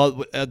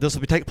 Well, this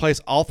will be taking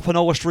place off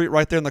Panola Street,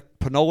 right there in the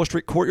Panola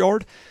Street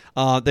courtyard.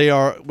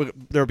 There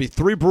will be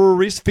 3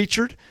 breweries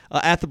featured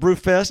at the Brew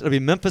Fest. It'll be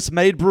Memphis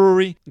Made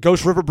Brewery,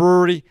 Ghost River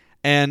Brewery,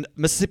 and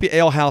Mississippi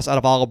Ale House out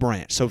of Olive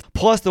Branch. So,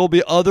 plus there will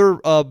be other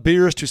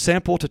beers to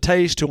sample, to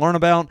taste, to learn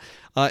about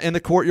in the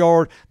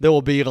courtyard. There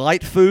will be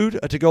light food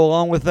to go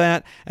along with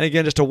that. And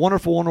again, just a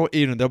wonderful, wonderful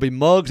evening. There'll be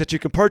mugs that you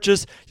can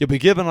purchase. You'll be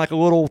given like a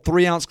little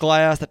 3-ounce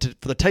glass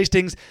for the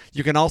tastings.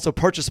 You can also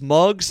purchase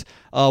mugs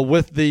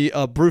with the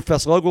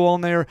Brewfest logo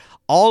on there.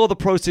 All of the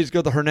proceeds go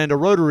to the Hernando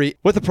Rotary.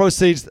 With the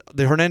proceeds,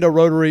 the Hernando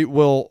Rotary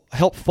will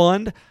help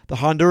fund the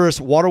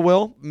Honduras water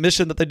well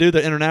mission that they do,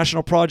 the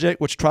international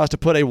project, which tries to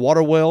put a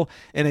water well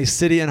in a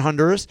city in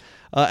Honduras.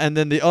 And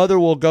then the other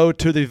will go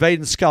to the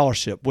Vaden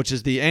Scholarship, which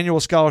is the annual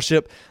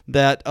scholarship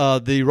that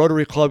the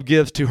Rotary Club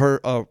gives to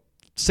her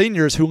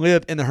seniors who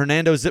live in the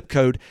Hernando zip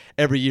code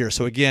every year.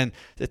 So again,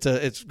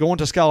 it's going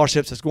to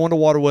scholarships, it's going to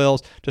water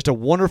wells, just a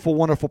wonderful,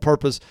 wonderful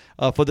purpose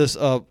for this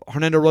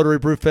Hernando Rotary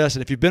Brew Fest.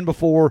 And if you've been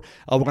before,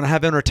 we're going to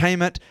have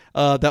entertainment.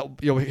 That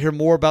you'll hear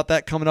more about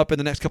that coming up in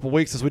the next couple of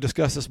weeks as we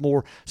discuss this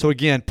more. So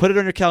again, put it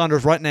on your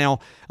calendars right now.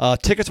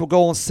 Tickets will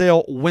go on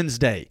sale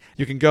Wednesday.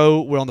 You can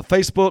go, we're on the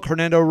Facebook,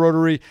 Hernando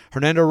Rotary,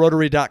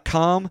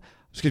 HernandoRotary.com.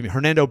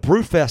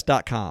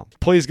 HernandoBrewFest.com.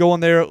 Please go on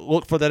there,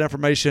 look for that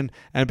information,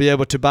 and be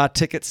able to buy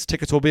tickets.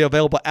 Tickets will be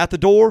available at the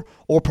door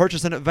or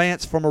purchase in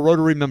advance from a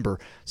Rotary member.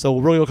 So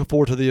we're really looking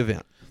forward to the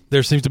event.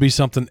 There seems to be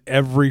something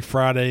every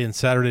Friday and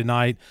Saturday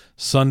night,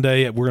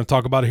 Sunday. We're going to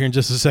talk about it here in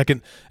just a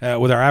second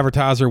with our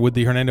advertiser with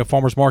the Hernando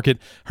Farmers Market.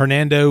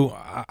 Hernando,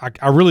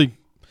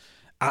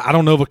 I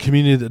don't know of a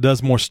community that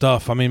does more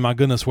stuff. I mean, my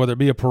goodness, whether it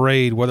be a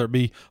parade, whether it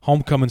be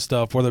homecoming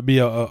stuff, whether it be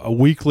a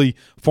weekly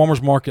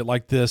farmers market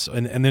like this,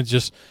 and then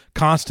just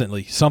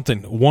constantly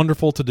something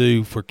wonderful to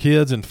do for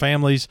kids and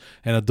families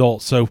and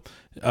adults. So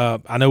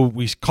I know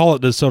we call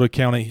it DeSoto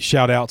County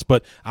shout-outs,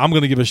 but I'm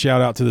going to give a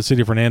shout-out to the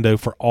city of Hernando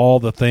for all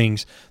the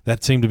things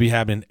that seem to be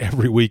happening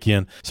every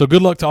weekend. So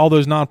good luck to all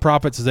those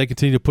nonprofits as they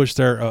continue to push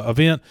their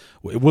event.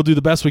 We'll do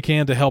the best we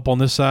can to help on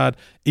this side.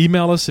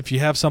 Email us if you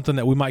have something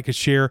that we might could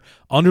share,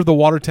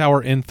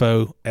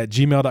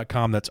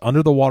 underthewatertowerinfo@gmail.com. That's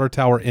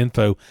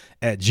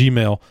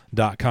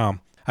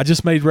underthewatertowerinfo@gmail.com. I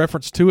just made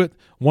reference to it.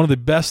 One of the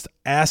best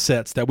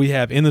assets that we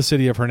have in the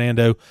city of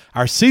Hernando,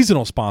 our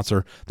seasonal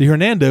sponsor, the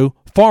Hernando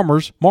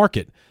Farmers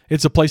Market.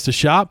 It's a place to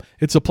shop,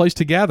 it's a place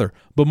to gather,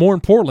 but more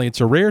importantly, it's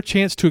a rare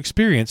chance to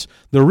experience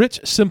the rich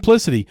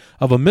simplicity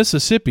of a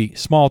Mississippi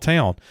small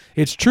town.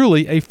 It's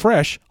truly a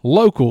fresh,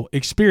 local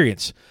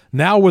experience.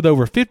 Now with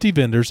over 50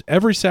 vendors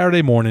every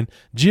Saturday morning,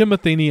 Gia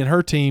Matheny and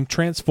her team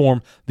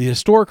transform the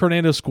historic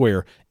Hernando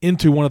Square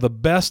into one of the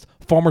best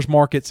farmers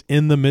markets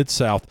in the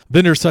Mid-South.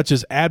 Vendors such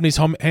as Abney's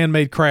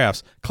Handmade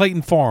Crafts,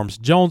 Clayton Farms,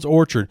 Jones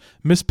Orchard,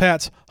 Miss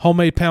Pat's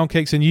Homemade Pound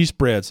Cakes and Yeast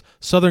Breads,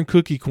 Southern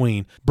Cookie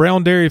Queen,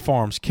 Brown Dairy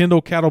Farms,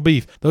 Kendall Cattle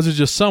Beef. Those are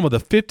just some of the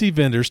 50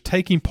 vendors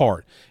taking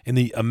part in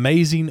the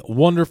amazing,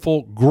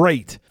 wonderful,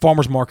 great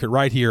farmers market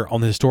right here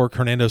on the historic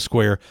Hernando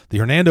Square, the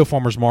Hernando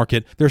Farmers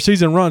Market. Their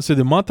season runs through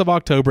the month of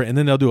October, and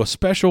then they'll do a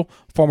special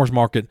farmers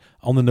market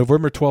on the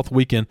November 12th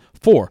weekend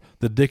for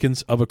the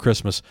Dickens of a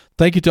Christmas.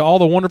 Thank you to all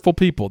the wonderful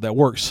people that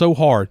work so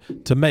hard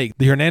to make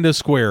the Hernando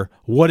Square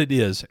what it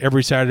is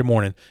every Saturday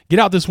morning. Get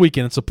out this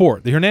weekend and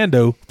support the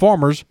Hernando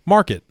Farmers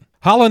Market.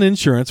 Holland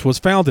Insurance was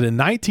founded in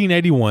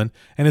 1981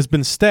 and has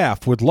been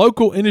staffed with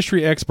local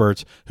industry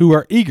experts who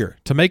are eager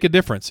to make a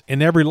difference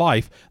in every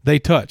life they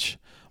touch.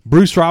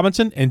 Bruce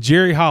Robinson and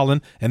Jerry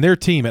Holland and their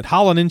team at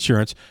Holland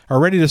Insurance are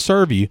ready to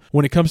serve you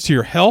when it comes to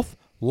your health,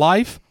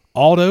 life,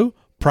 auto,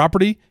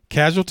 property,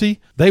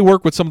 casualty. They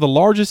work with some of the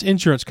largest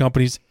insurance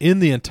companies in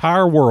the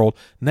entire world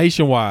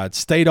nationwide: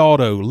 State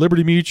Auto,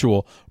 Liberty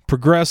Mutual,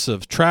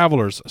 Progressive,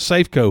 Travelers,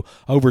 Safeco.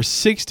 Over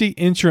 60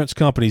 insurance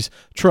companies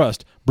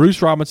trust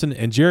Bruce Robinson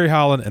and Jerry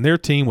Holland and their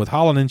team with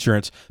Holland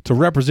Insurance to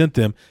represent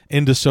them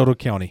in DeSoto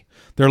County.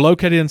 They're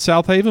located in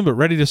South Haven, but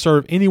ready to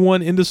serve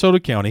anyone in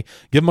DeSoto County.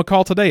 Give them a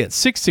call today at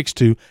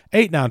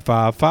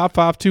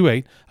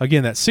 662-895-5528.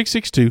 Again, that's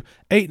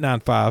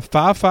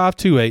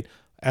 662-895-5528.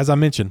 As I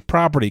mentioned,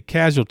 property,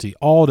 casualty,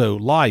 auto,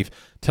 life.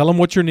 Tell them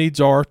what your needs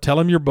are. Tell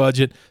them your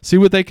budget. See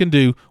what they can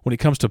do when it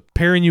comes to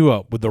pairing you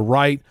up with the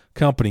right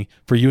company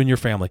for you and your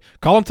family.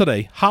 Call them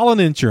today,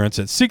 Holland Insurance,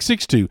 at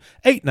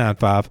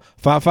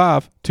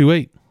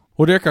 662-895-5528.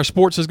 Well, Derek, our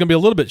sports is going to be a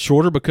little bit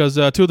shorter because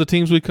two of the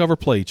teams we cover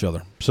play each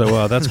other.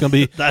 So that's going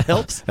to be That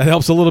helps. That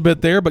helps a little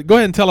bit there. But go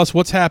ahead and tell us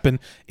what's happened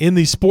in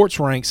the sports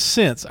ranks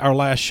since our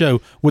last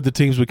show with the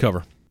teams we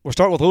cover. We'll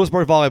start with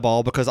Lewisburg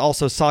volleyball because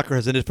also soccer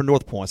has ended for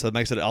North Point, so it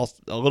makes it a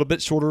little bit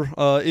shorter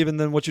even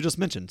than what you just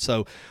mentioned.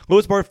 So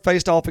Lewisburg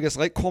faced off against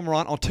Lake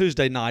Cormorant on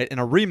Tuesday night in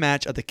a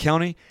rematch of the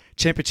county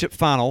championship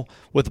final,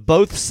 with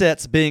both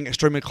sets being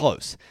extremely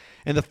close.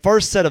 In the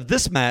first set of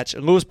this match,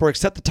 Lewisburg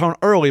set the tone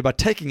early by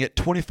taking it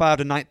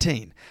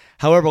 25-19.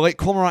 However, Lake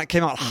Cormorant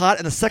came out hot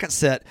in the second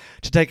set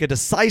to take a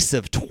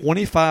decisive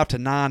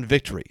 25-9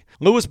 victory.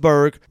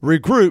 Lewisburg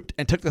regrouped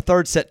and took the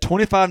third set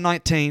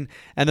 25-19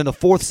 and then the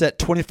fourth set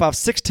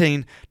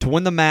 25-16 to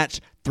win the match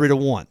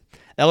 3-1.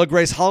 Ella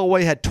Grace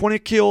Holloway had 20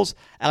 kills,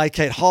 Allie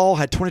Kate Hall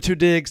had 22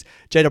 digs,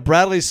 Jada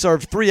Bradley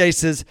served 3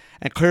 aces,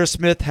 and Claire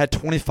Smith had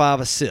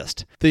 25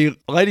 assists. The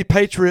Lady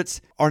Patriots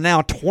are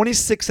now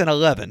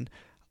 26-11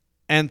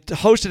 and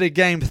hosted a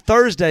game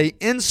Thursday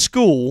in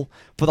school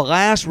for the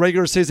last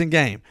regular season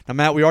game. Now,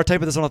 Matt, we are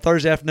taping this on a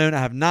Thursday afternoon. I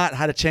have not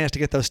had a chance to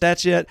get those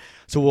stats yet,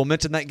 so we'll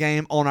mention that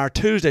game on our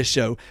Tuesday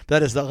show.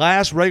 That is the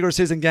last regular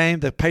season game.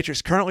 The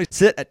Patriots currently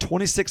sit at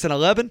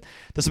 26-11.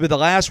 This will be the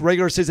last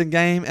regular season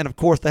game, and of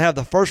course, they have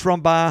the first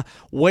round bye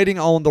waiting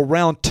on the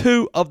round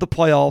 2 of the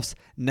playoffs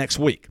next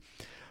week.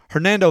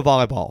 Hernando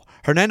volleyball.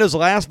 Hernando's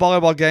last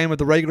volleyball game of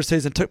the regular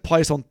season took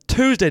place on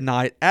Tuesday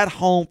night at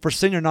home for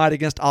senior night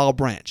against Olive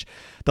Branch.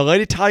 The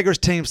Lady Tigers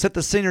team sent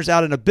the seniors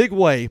out in a big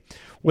way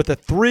with a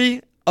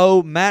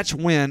 3-0 match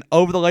win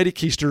over the Lady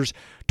Keisters,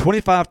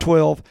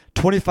 25-12,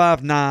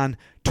 25-9,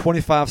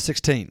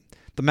 25-16.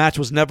 The match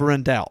was never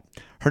in doubt.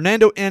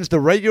 Hernando ends the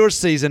regular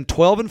season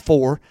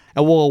 12-4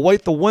 and will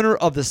await the winner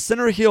of the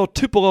Center Hill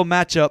Tupelo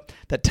matchup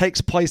that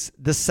takes place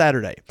this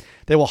Saturday.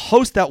 They will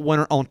host that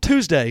winner on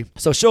Tuesday,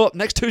 so show up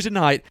next Tuesday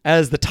night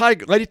as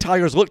the Lady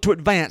Tigers look to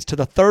advance to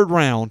the third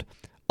round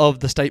of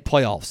the state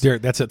playoffs.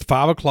 Derek, that's at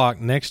 5 o'clock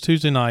next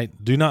Tuesday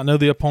night. Do not know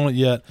the opponent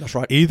yet. That's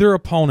right. Either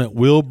opponent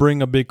will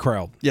bring a big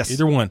crowd. Yes.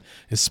 Either one,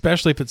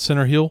 especially if it's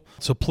Center Hill.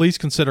 So please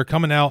consider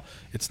coming out.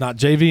 It's not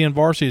JV and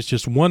varsity. It's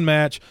just one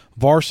match,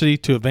 varsity,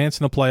 to advance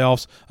in the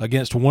playoffs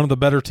against one of the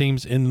better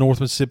teams in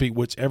North Mississippi,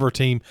 whichever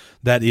team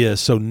that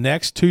is. So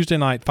next Tuesday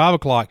night, 5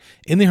 o'clock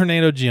in the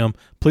Hernando gym,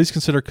 please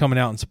consider coming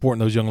out and supporting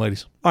those young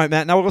ladies. All right,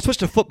 Matt, now we're going to switch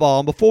to football.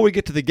 And before we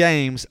get to the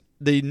games,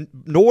 the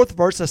North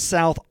versus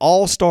South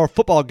All-Star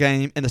football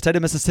game in the state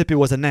of Mississippi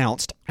was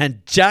announced,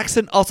 and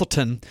Jackson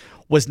Usselton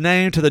was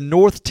named to the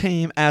North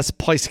team as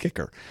place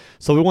kicker.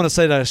 So we want to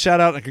say a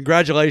shout out and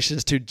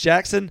congratulations to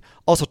Jackson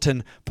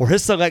Osselton for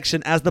his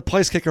selection as the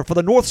place kicker for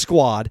the North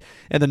squad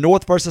in the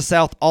North versus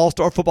South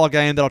All-Star football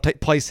game that will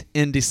take place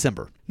in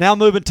December. Now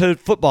moving to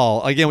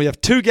football. Again, we have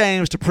two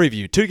games to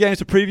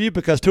preview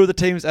because two of the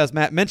teams, as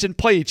Matt mentioned,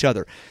 play each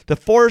other. The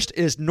first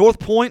is North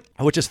Point,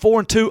 which is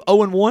 4-2,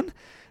 0-1,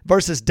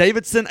 versus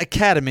Davidson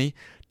Academy,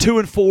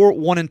 2-4,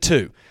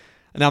 1-2.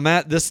 Now,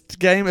 Matt, this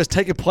game is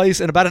taking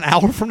place in about an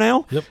hour from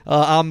now. Yep.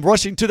 I'm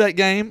rushing to that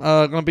game.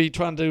 Going to be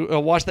trying to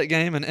watch that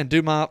game and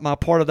do my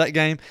part of that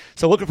game.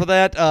 So looking for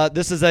that.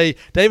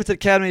 Davidson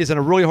Academy is in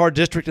a really hard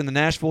district in the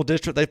Nashville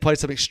district. They've played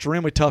some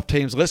extremely tough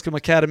teams. Lipscomb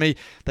Academy.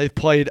 They've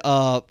played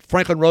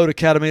Franklin Road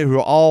Academy, who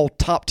are all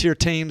top-tier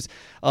teams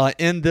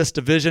in this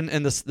division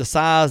in the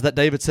size that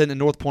Davidson and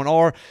North Point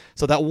are.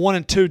 So that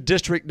 1-2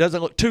 district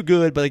doesn't look too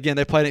good, but again,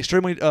 they played an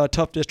extremely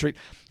tough district.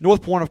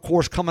 North Point, of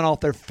course, coming off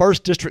their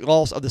first district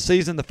loss of the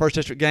season, the first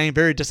district game,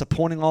 very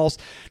disappointing loss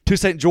to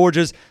St.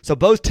 George's. So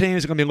both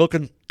teams are going to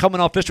be coming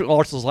off district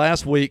losses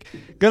last week.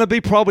 Going to be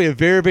probably a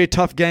very, very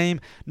tough game.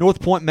 North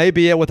Point may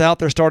be without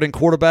their starting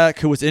quarterback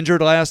who was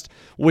injured last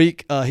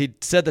week. He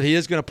said that he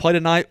is going to play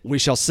tonight. We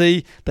shall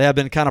see. They have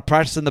been kind of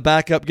practicing the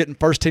backup, getting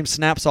first-team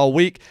snaps all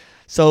week.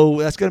 So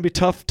that's going to be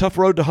tough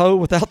road to hoe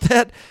without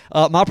that.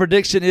 My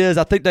prediction is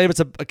I think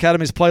Davidson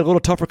Academy's play a little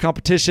tougher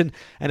competition,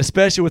 and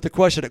especially with the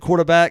question at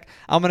quarterback,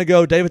 I'm going to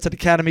go Davidson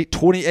Academy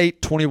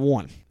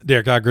 28-21.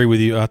 Derek, I agree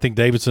with you. I think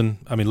Davidson,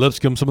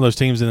 Lipscomb, some of those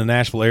teams in the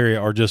Nashville area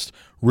are just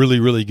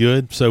really, really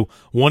good. So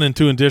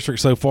 1-2 in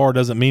district so far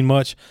doesn't mean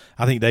much.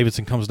 I think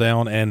Davidson comes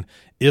down, and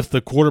if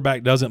the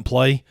quarterback doesn't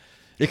play,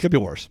 it could be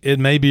worse. It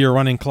may be a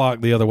running clock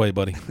the other way,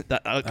 buddy.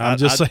 I'm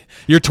just saying,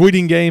 your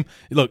tweeting game.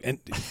 Look, and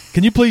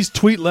can you please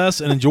tweet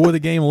less and enjoy the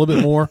game a little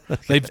bit more?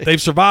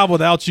 They've survived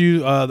without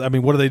you. What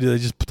do? They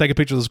just take a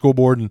picture of the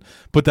scoreboard and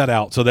put that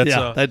out. So that's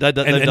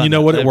and you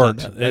know what? It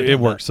worked. It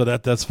worked. So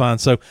that's fine.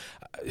 So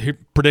here,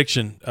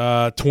 prediction: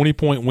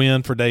 20-point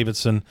win for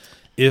Davidson.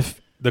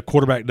 If the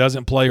quarterback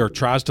doesn't play or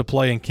tries to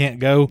play and can't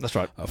go, that's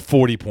right. A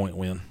 40-point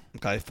win.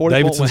 Okay, 40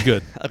 Davidson's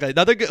good. Okay,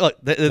 now they're good. Look,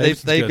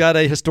 they've got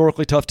a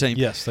historically tough team.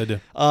 Yes, they do.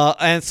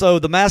 And so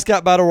the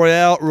mascot battle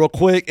royale, real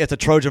quick, it's a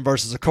Trojan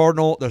versus a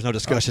Cardinal. There's no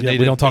discussion needed.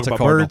 We don't talk about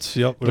Cardinal. birds.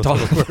 Yep, we don't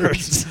talk about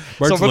birds.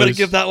 So we're going to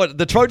give that one.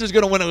 The Trojan's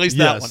going to win at least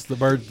that one.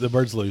 Yes, the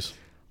birds lose.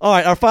 All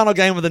right, our final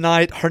game of the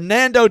night: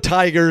 Hernando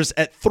Tigers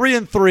at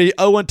 3-3,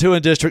 0-2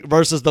 in district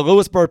versus the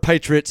Lewisburg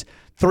Patriots,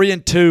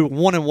 3-2,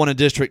 1-1 in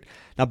district.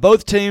 Now,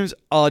 both teams,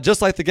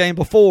 just like the game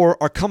before,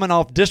 are coming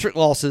off district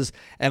losses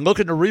and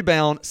looking to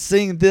rebound,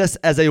 seeing this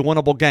as a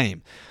winnable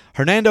game.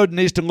 Hernando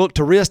needs to look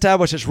to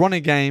reestablish its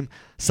running game,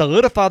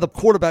 solidify the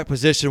quarterback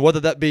position,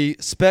 whether that be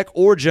Speck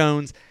or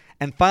Jones,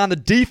 and find the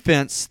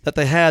defense that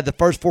they had the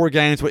first four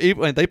games.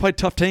 When they played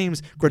tough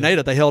teams.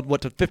 Grenada, they held,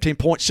 to 15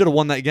 points, should have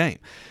won that game.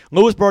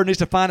 Lewisburg needs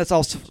to find its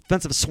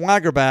offensive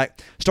swagger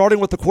back, starting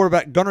with the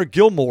quarterback Gunnar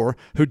Gilmore,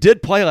 who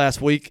did play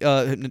last week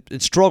and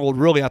struggled,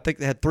 really. I think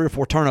they had 3 or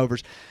 4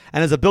 turnovers,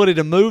 and his ability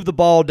to move the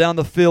ball down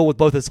the field with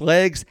both his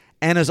legs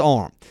and his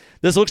arm.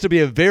 This looks to be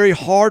a very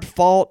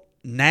hard-fought,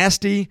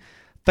 nasty,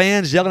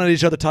 fans yelling at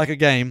each other type of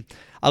game.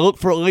 I look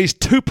for at least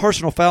 2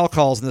 personal foul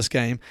calls in this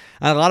game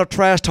and a lot of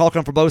trash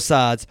talking for both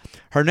sides.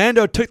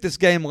 Hernando took this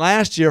game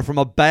last year from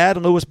a bad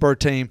Lewisburg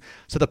team,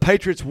 so the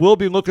Patriots will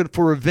be looking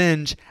for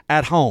revenge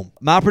at home.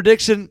 My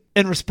prediction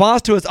in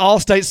response to his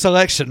All-State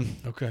selection,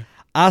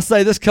 I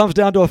say this comes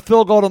down to a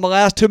field goal in the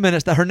last 2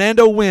 minutes that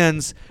Hernando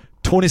wins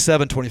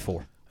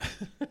 27-24.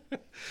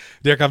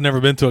 Derek, I've never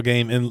been to a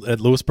game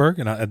at Lewisburg,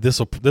 and this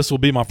will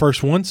be my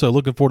first one, so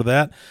looking forward to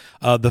that.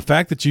 The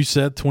fact that you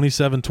said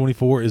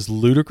 27-24 is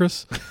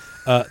ludicrous.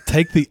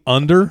 Take the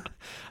under.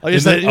 My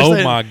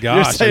gosh!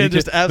 You're saying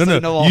just absolutely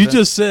no offense.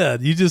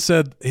 You just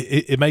said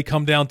it may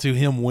come down to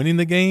him winning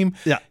the game.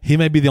 Yeah, he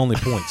may be the only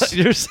points.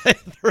 You're saying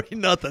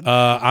 3-0.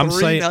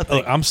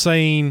 I'm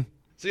saying.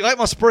 So you like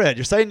my spread?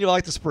 You're saying you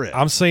like the spread?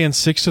 I'm saying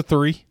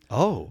 6-3.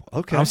 Oh,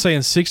 okay. I'm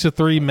saying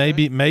 6-3,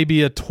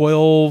 maybe a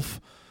 12-7,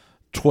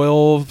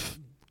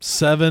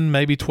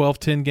 maybe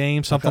 12-10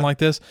 game, something like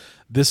this.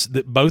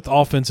 Both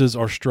offenses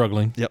are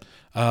struggling. Yep.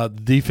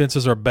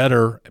 Defenses are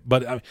better,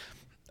 but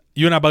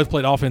you and I both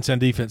played offense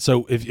and defense.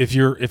 So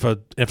if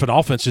an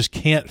offense just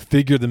can't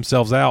figure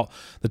themselves out,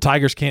 the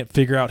Tigers can't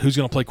figure out who's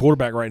going to play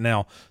quarterback right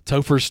now.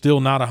 Topher's still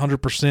not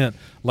 100%.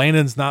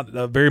 Landon's not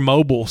very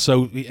mobile.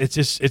 So it's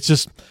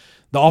just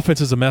the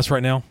offense is a mess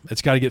right now.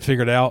 It's got to get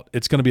figured out.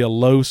 It's going to be a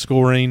low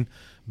scoring,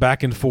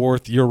 back and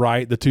forth. You're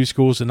right. The two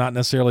schools do not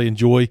necessarily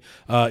enjoy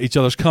each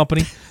other's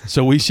company.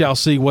 So we shall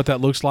see what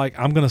that looks like.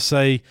 I'm going to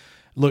say,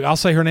 I'll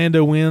say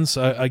Hernando wins,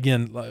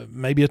 again,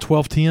 maybe a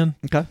 12-10,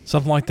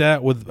 something like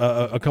that with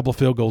a couple of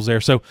field goals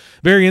there. So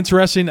very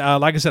interesting.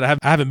 Like I said, I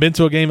haven't been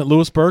to a game at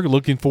Lewisburg.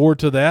 Looking forward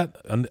to that.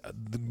 And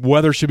the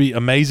weather should be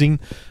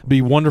amazing,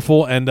 be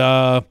wonderful, and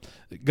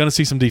going to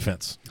see some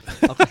defense.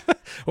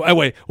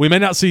 Wait, we may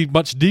not see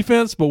much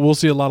defense, but we'll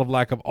see a lot of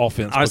lack of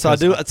offense. All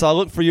right, so I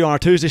look for you on our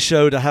Tuesday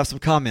show to have some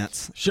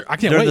comments. Sure, I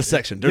can't during wait. The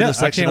section, during the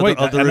section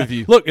of the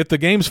review. Look, if the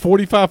game's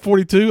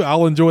 45-42,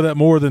 I'll enjoy that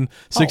more than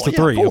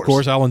 6-3. Of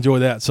course, I'll enjoy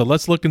that. So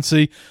let's look and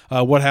see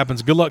what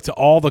happens. Good luck to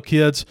all the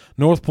kids,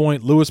 North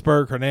Point,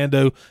 Lewisburg,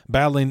 Hernando,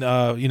 battling,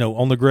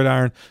 on the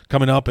gridiron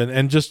coming up,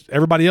 and just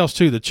everybody else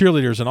too, the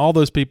cheerleaders and all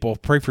those people.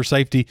 Pray for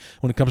safety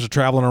when it comes to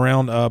traveling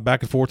around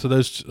back and forth to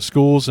those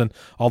schools and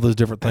all those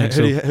different things.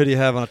 Who do you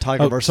have on a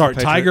Tiger versus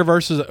Patriot? Tiger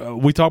versus,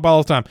 we talk about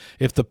all the time.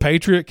 If the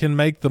Patriot can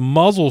make the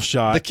muzzle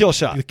shot, the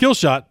kill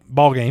shot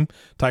ball game,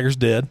 Tiger's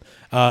dead.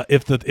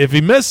 If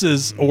he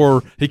misses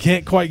or he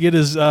can't quite get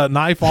his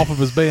knife off of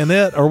his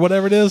bayonet or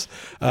whatever it is,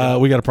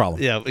 we got a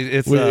problem. Yeah,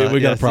 we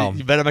got a problem.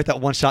 You better make that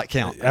one shot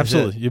count.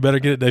 Absolutely, you better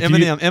get it.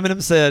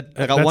 Eminem said,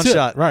 "I got one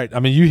shot." Right. I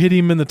mean, you hit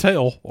him in the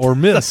tail or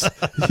miss,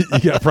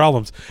 you got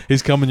problems.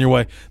 He's coming your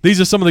way. These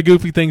are some of the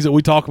goofy things that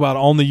we talk about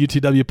on the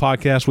UTW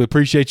podcast. We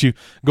appreciate you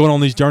going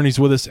on these journeys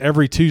with us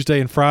every Tuesday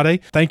and Friday.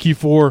 Thank you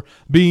for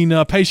being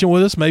patient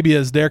with us. Maybe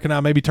as Derek and I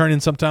maybe turn in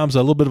sometimes a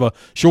little bit of a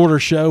shorter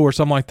show or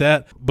something like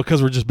that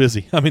because we're just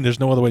busy. I mean, there's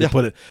no other way to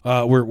put it.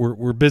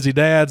 We're busy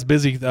dads,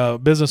 busy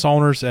business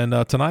owners, and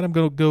tonight I'm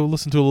going to go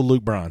listen to a little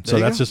Luke Bryan. So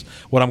that's just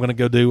what I'm going to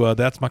go do.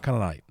 That's my kind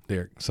of night,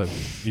 Derek. So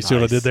you see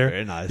what I did there?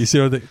 Very nice. You see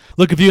what I did?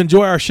 Look, if you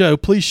enjoy our show,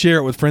 please share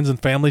it with friends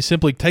and family.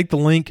 Simply take the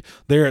link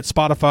there at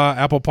Spotify,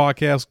 Apple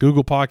Podcasts,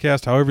 Google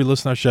Podcasts, however you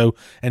listen to our show,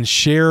 and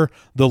share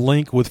the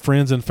link with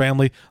friends and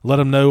family. Let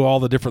them know all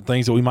the different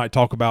things that we might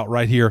talk about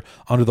right here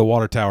under the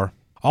water tower.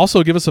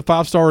 Also, give us a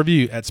 5-star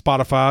review at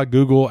Spotify,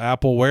 Google,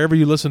 Apple, wherever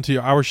you listen to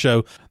our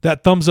show.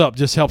 That thumbs up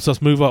just helps us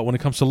move up when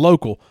it comes to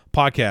local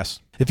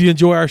podcasts. If you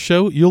enjoy our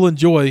show, you'll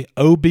enjoy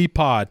OB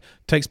Pod.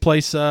 Takes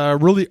place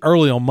really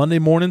early on Monday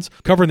mornings,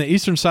 covering the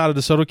eastern side of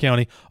DeSoto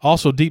County.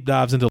 Also deep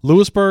dives into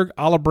Lewisburg,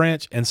 Olive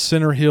Branch, and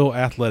Center Hill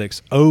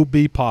athletics.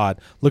 OB Pod.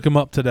 Look them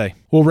up today.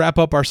 We'll wrap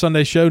up our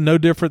Sunday show no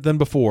different than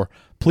before.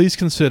 Please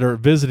consider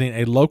visiting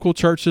a local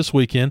church this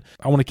weekend.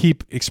 I want to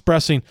keep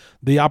expressing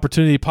the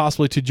opportunity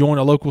possibly to join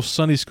a local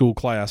Sunday school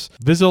class.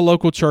 Visit a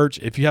local church.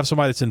 If you have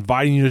somebody that's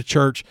inviting you to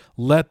church,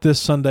 let this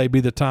Sunday be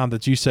the time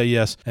that you say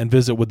yes and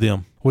visit with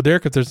them. Well,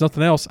 Derek, if there's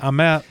nothing else, I'm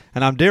Matt.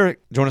 And I'm Derek.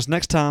 Join us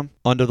next time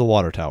under the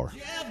water tower.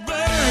 Yeah,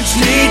 birds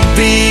need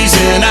bees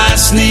and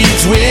ice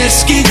needs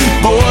whiskey.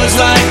 Boys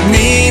like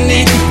me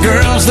need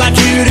girls like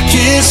you to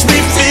kiss me.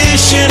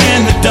 Fishing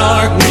in the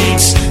dark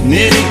needs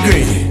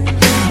nitty-gritty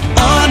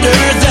under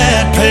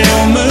that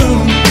pale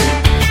moon.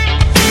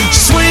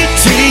 Sweet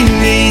tea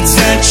needs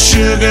that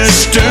sugar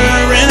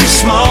stirring.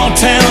 Small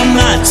town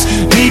nights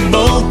need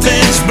both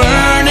ends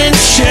burning.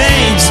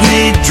 Shades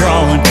need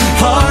drawing